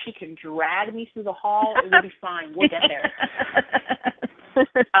down. She can drag me through the hall. It will be fine. We'll get there.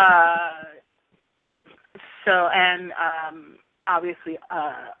 Obviously,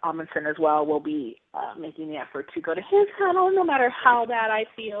 Omundson as well will be making the effort to go to his tunnel, no matter how bad I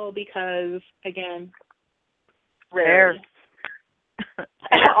feel, because, again, rare.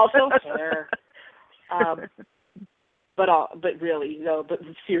 Also hair. But really, though, but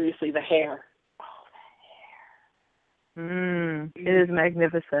seriously, the hair. Oh, the hair. It is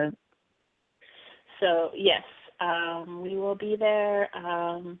magnificent. So, yes, we will be there.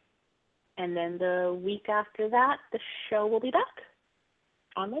 And then the week after that, the show will be back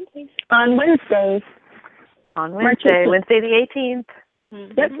on Wednesdays. On Wednesdays. On Wednesday, Wednesday the 18th.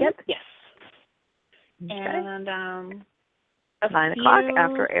 Mm-hmm. Yep. Yes. Okay. And 9 o'clock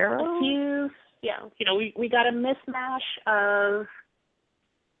after Arrow. We got a mismatch of,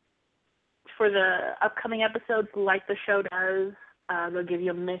 for the upcoming episodes, like the show does. They'll give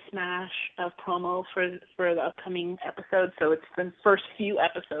you a mismatch of promo for the upcoming episodes. So it's the first few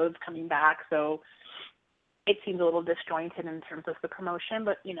episodes coming back. So it seems a little disjointed in terms of the promotion,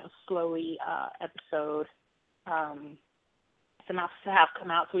 but, slowly episode synopsis have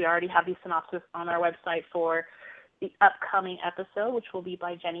come out. So we already have the synopsis on our website for the upcoming episode, which will be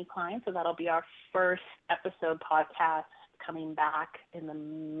by Jenny Klein. So that'll be our first episode podcast coming back in the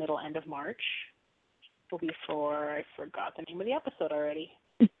end of March. Will be I forgot the name of the episode already.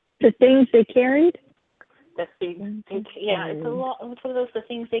 The things they carried? The things, it's a lot. It's one of those, the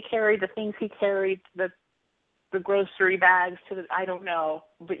things they carried, the things he carried, the grocery bags I don't know,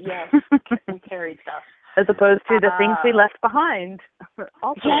 but yes, we carried stuff. As opposed to the things we left behind.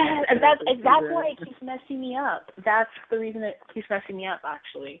 Also, yeah, and that's why it keeps messing me up. That's the reason it keeps messing me up,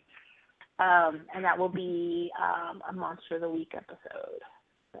 actually. And that will be a Monster of the Week episode.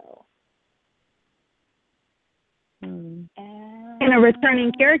 So. And a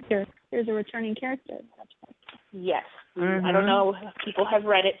returning character. There's a returning character. Yes. Mm-hmm. I don't know if people have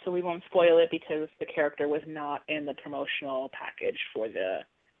read it, so we won't spoil it because the character was not in the promotional package for the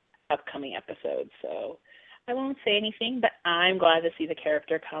upcoming episode. So I won't say anything, but I'm glad to see the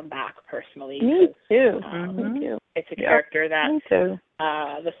character come back personally. Me too. Me too. It's a character that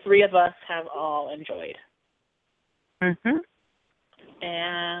the three of us have all enjoyed. Mm-hmm.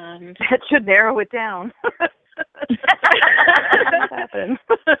 And that should narrow it down. Happen.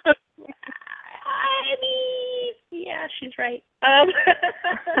 I mean, yeah, she's right. That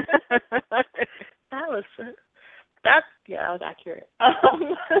was accurate.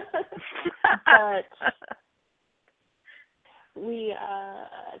 But we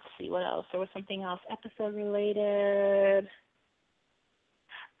let's see what else. There was something else episode related.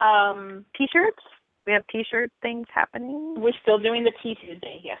 T-shirts. We have T-shirt things happening. We're still doing the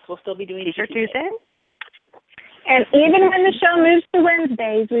Tuesday. Yes, we'll still be doing T-shirt Tuesday. And even when the show moves to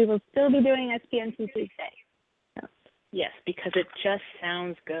Wednesdays, we will still be doing SPNC Tuesday. So. Yes, because it just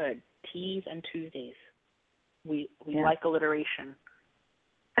sounds good. Teas and Tuesdays. We like alliteration.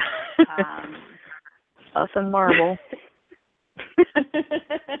 Us and Marvel.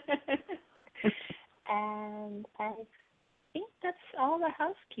 And I think that's all the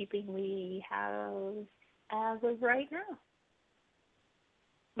housekeeping we have as of right now.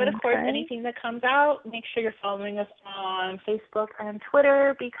 But of course, anything that comes out, make sure you're following us on Facebook and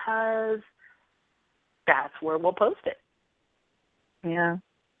Twitter because that's where we'll post it. Yeah.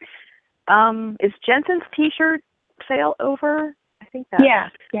 Is Jensen's T-shirt sale over? I think that. Yeah.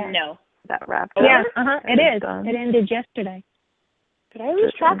 No. That wrapped. Yeah. It is. It ended yesterday. Did I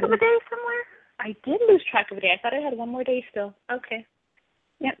lose track of a day somewhere? I did lose track of a day. I thought I had one more day still. Okay.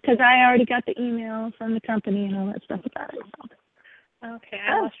 Yep, because I already got the email from the company and all that stuff about it. Okay,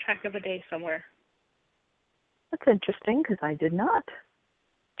 I lost track of a day somewhere. That's interesting because I did not.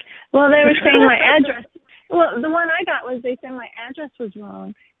 Well, they were saying my address. Well, the one I got was they said my address was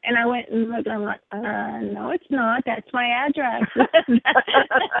wrong. And I went and looked and I'm like, no, it's not. That's my address.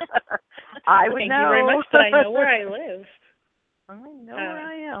 I would Thank know. you very much, but I know where I live. I know where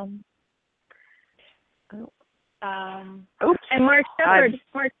I am. Oops. And Mark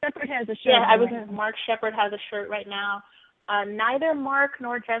Sheppard has a shirt. Yeah, Mark Sheppard has a shirt right now. Neither Mark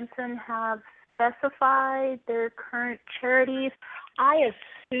nor Jensen have specified their current charities. I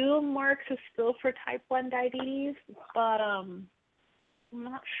assume Mark's is still for type 1 diabetes, but I'm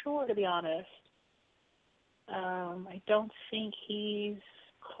not sure, to be honest. I don't think he's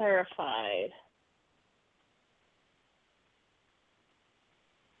clarified.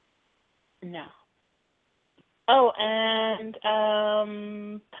 No. Oh, and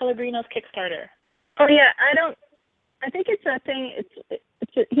Pellegrino's Kickstarter. Oh yeah, I think it's a thing.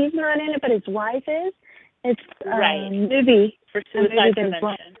 He's not in it, but his wife is, It's right. movie. For suicide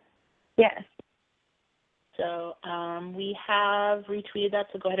prevention. Yes. So we have retweeted that,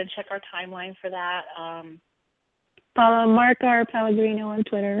 so go ahead and check our timeline for that. Follow Mark R. Pellegrino on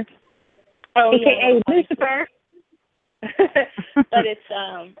Twitter. Oh, AKA Lucifer. But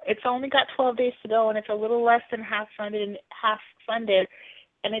it's only got 12 days to go, and it's a little less than half funded,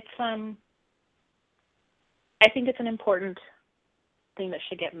 and it's I think it's an important thing that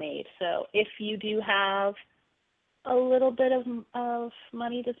should get made. So if you do have a little bit of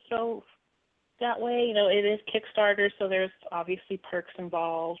money to throw that way, you know, it is Kickstarter, so there's obviously perks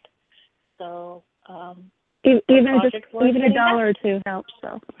involved. So even $1 or $2 helps.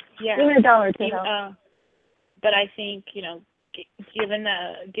 So yeah, even $1 or $2 helps. But I think, you know, given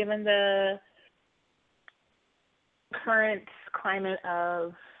the current climate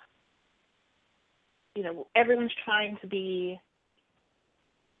of, you know, everyone's trying to be.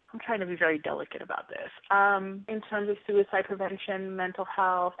 I'm trying to be very delicate about this. In terms of suicide prevention, mental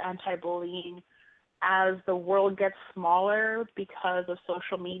health, anti-bullying, as the world gets smaller because of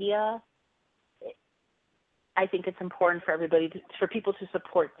social media, I think it's important for for people to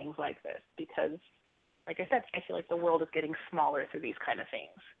support things like this because, like I said, I feel like the world is getting smaller through these kind of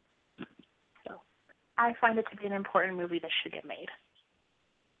things. So I find it to be an important movie that should get made.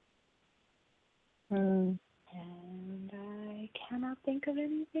 And I cannot think of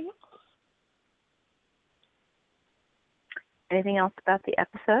anything else. Anything else about the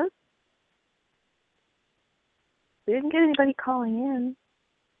episode? We didn't get anybody calling in,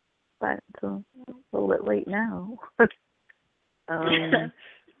 but it's a little bit late now.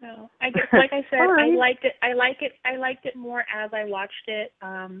 No, I guess, like I said, right. I liked it more as I watched it.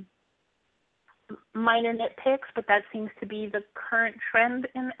 Minor nitpicks, but that seems to be the current trend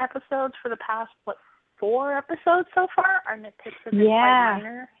in episodes for the past 4 episodes so far. Our nitpicks have been quite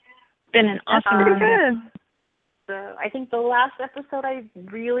minor. Been an awesome good. So I think the last episode I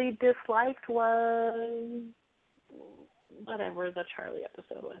really disliked was whatever the Charlie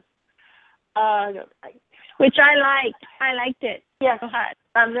episode was. Which I liked. I liked it. Yes.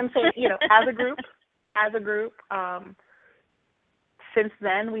 I'm saying, you know, as a group, since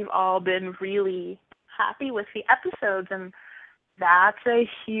then we've all been really happy with the episodes, and that's a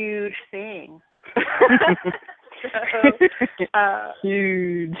huge thing. So,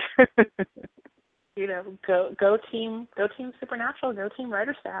 huge. You know, go team Supernatural, go team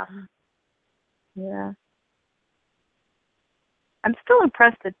writer staff. Yeah. I'm still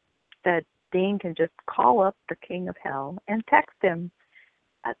impressed that Dean can just call up the King of Hell and text him.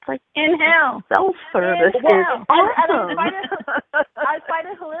 That's like in hell. Self-service is awesome. And I find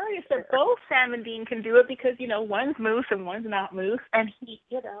it hilarious that both Sam and Dean can do it because, you know, one's Moose and one's not Moose, and he,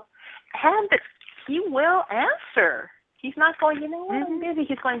 you know, and he will answer. He's not going, you know what, I'm busy.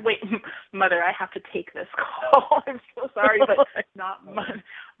 He's going, wait, Mother, I have to take this call. I'm so sorry, but not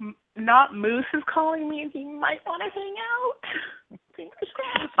Moose is calling me, and he might want to hang out. Fingers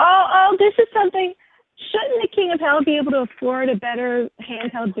crossed. Oh, this is something. Shouldn't the King of Hell be able to afford a better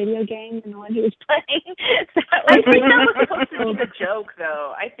handheld video game than the one he was playing? I think that was supposed to be the joke,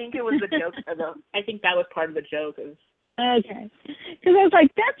 though. I think it was the joke. I think that was part of the joke. Okay. Because I was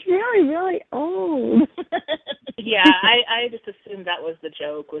like, that's really, really old. Yeah, I just assumed that was the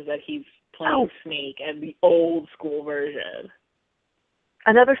joke, was that he's playing Snake and the old school version.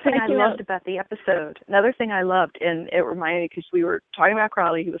 Another thing I loved about the episode, and it reminded me because we were talking about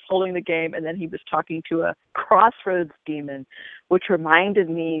Crowley, he was holding the game, and then he was talking to a Crossroads demon, which reminded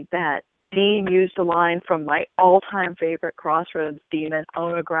me that Dean used a line from my all-time favorite Crossroads demon,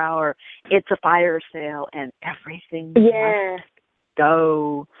 Ona Grauer, it's a fire sale, and everything must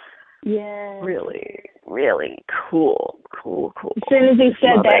go. Yeah. Really, really cool. As soon as he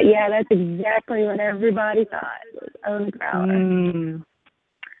said that, that's exactly what everybody thought, was Ona Grauer.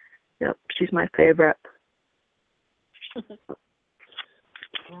 Yep, she's my favorite.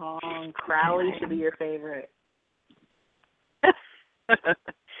 Wrong. Crowley should be your favorite.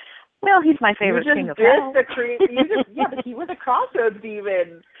 Well, he's my favorite King of Hell. But he was a Crossroads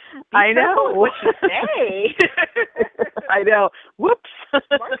demon. I know. What you say? I know. Whoops.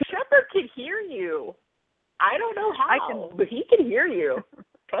 Mark Sheppard can hear you. I don't know how, but he can hear you.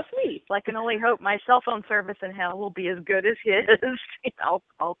 Trust me. I can only hope my cell phone service in hell will be as good as his. I'll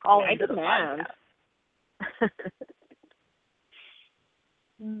call him to the podcast.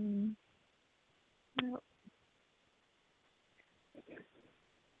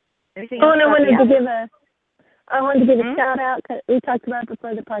 Anything else? And I wanted to give a shout out, because we talked about it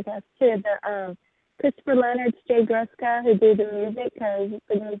before the podcast too, the Christopher Leonard's Jay Gruska, who did the music, because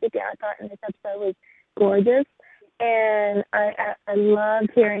the music I thought in this episode was gorgeous. And I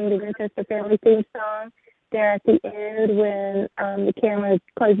loved hearing the Winchester family theme song. there at the end when the camera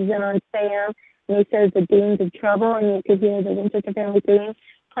closes in on Sam and he says the Deans of Trouble, and you could hear the Winchester family theme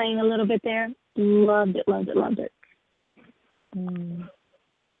playing a little bit there. Loved it, loved it, loved it.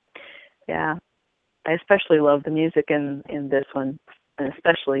 Yeah. I especially love the music in this one, and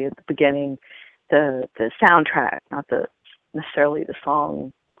especially at the beginning, the soundtrack, not necessarily the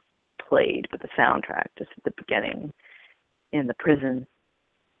song played, but the soundtrack just at the beginning in the prison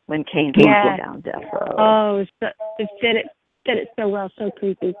when Cain was down death row. Oh, it did it so well, so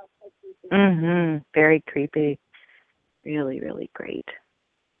creepy. Very creepy. Really, really great.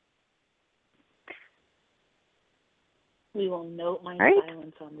 We will note my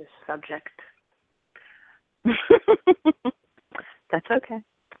silence on this subject. That's okay.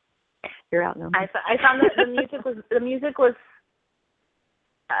 You're out now. I found that the music was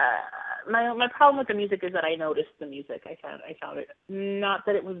my problem with the music is that I noticed the music. I found it, not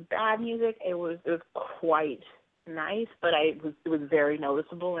that it was bad music. It was quite nice, but it was very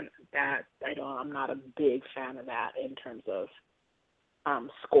noticeable, and that I'm not a big fan of that in terms of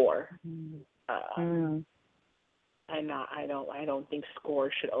score. I don't think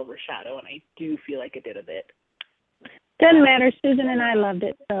score should overshadow, and I do feel like it did a bit. Doesn't matter. Susan and I loved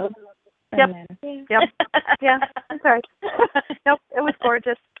it, so doesn't matter. Yep. Yeah, I'm sorry. Nope, it was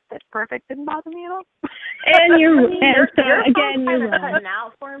gorgeous. It's perfect. Didn't bother me at all. And your cutting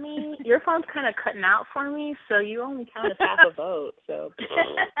out for me. Your phone's kind of cutting out for me, so you only count as half a vote. So.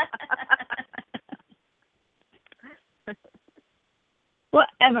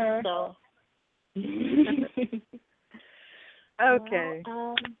 Whatever. So. Okay.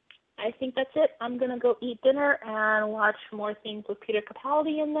 Well, I think that's it. I'm going to go eat dinner and watch more things with Peter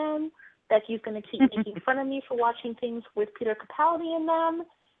Capaldi in them. Becky's going to keep making fun of me for watching things with Peter Capaldi in them.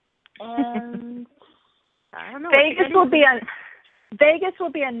 And I don't know. Vegas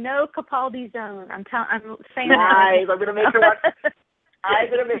will be a no Capaldi zone. I'm saying that. I'm going to make her watch. I'm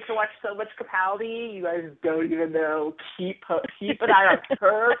going to make her watch so much Capaldi. You guys don't even know. Keep an eye on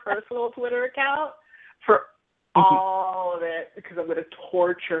her personal Twitter account for all of it, because I'm going to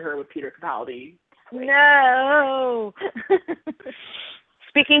torture her with Peter Capaldi. No.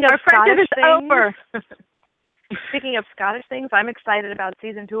 Speaking of Scottish things, over. Speaking of Scottish things, I'm excited about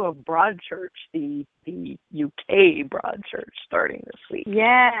season 2 of Broadchurch, the UK Broadchurch, starting this week.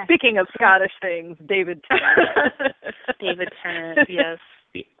 Yeah. Speaking of Scottish things, David Tennant. David Tennant, yes.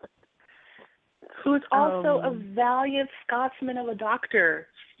 Who's also a valiant Scotsman of a doctor.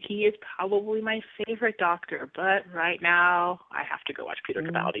 He is probably my favorite doctor, but right now I have to go watch Peter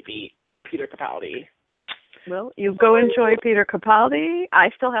Capaldi beat Peter Capaldi. Well, you go enjoy Peter Capaldi. I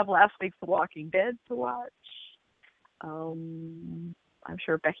still have last week's The Walking Dead to watch. I'm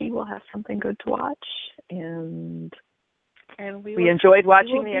sure Becky will have something good to watch, and we enjoyed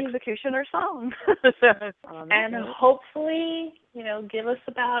watching the Executioner song. And hopefully, give us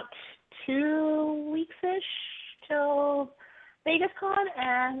about 2 weeks-ish till VegasCon,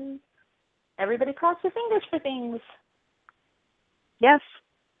 and everybody cross their fingers for things. Yes.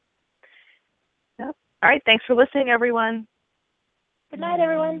 Yep. All right. Thanks for listening, everyone. Good night,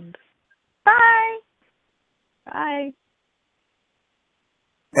 everyone. Bye. Bye.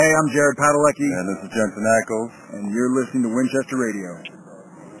 Hey, I'm Jared Padalecki. And this is Jensen Ackles. And you're listening to Winchester Radio.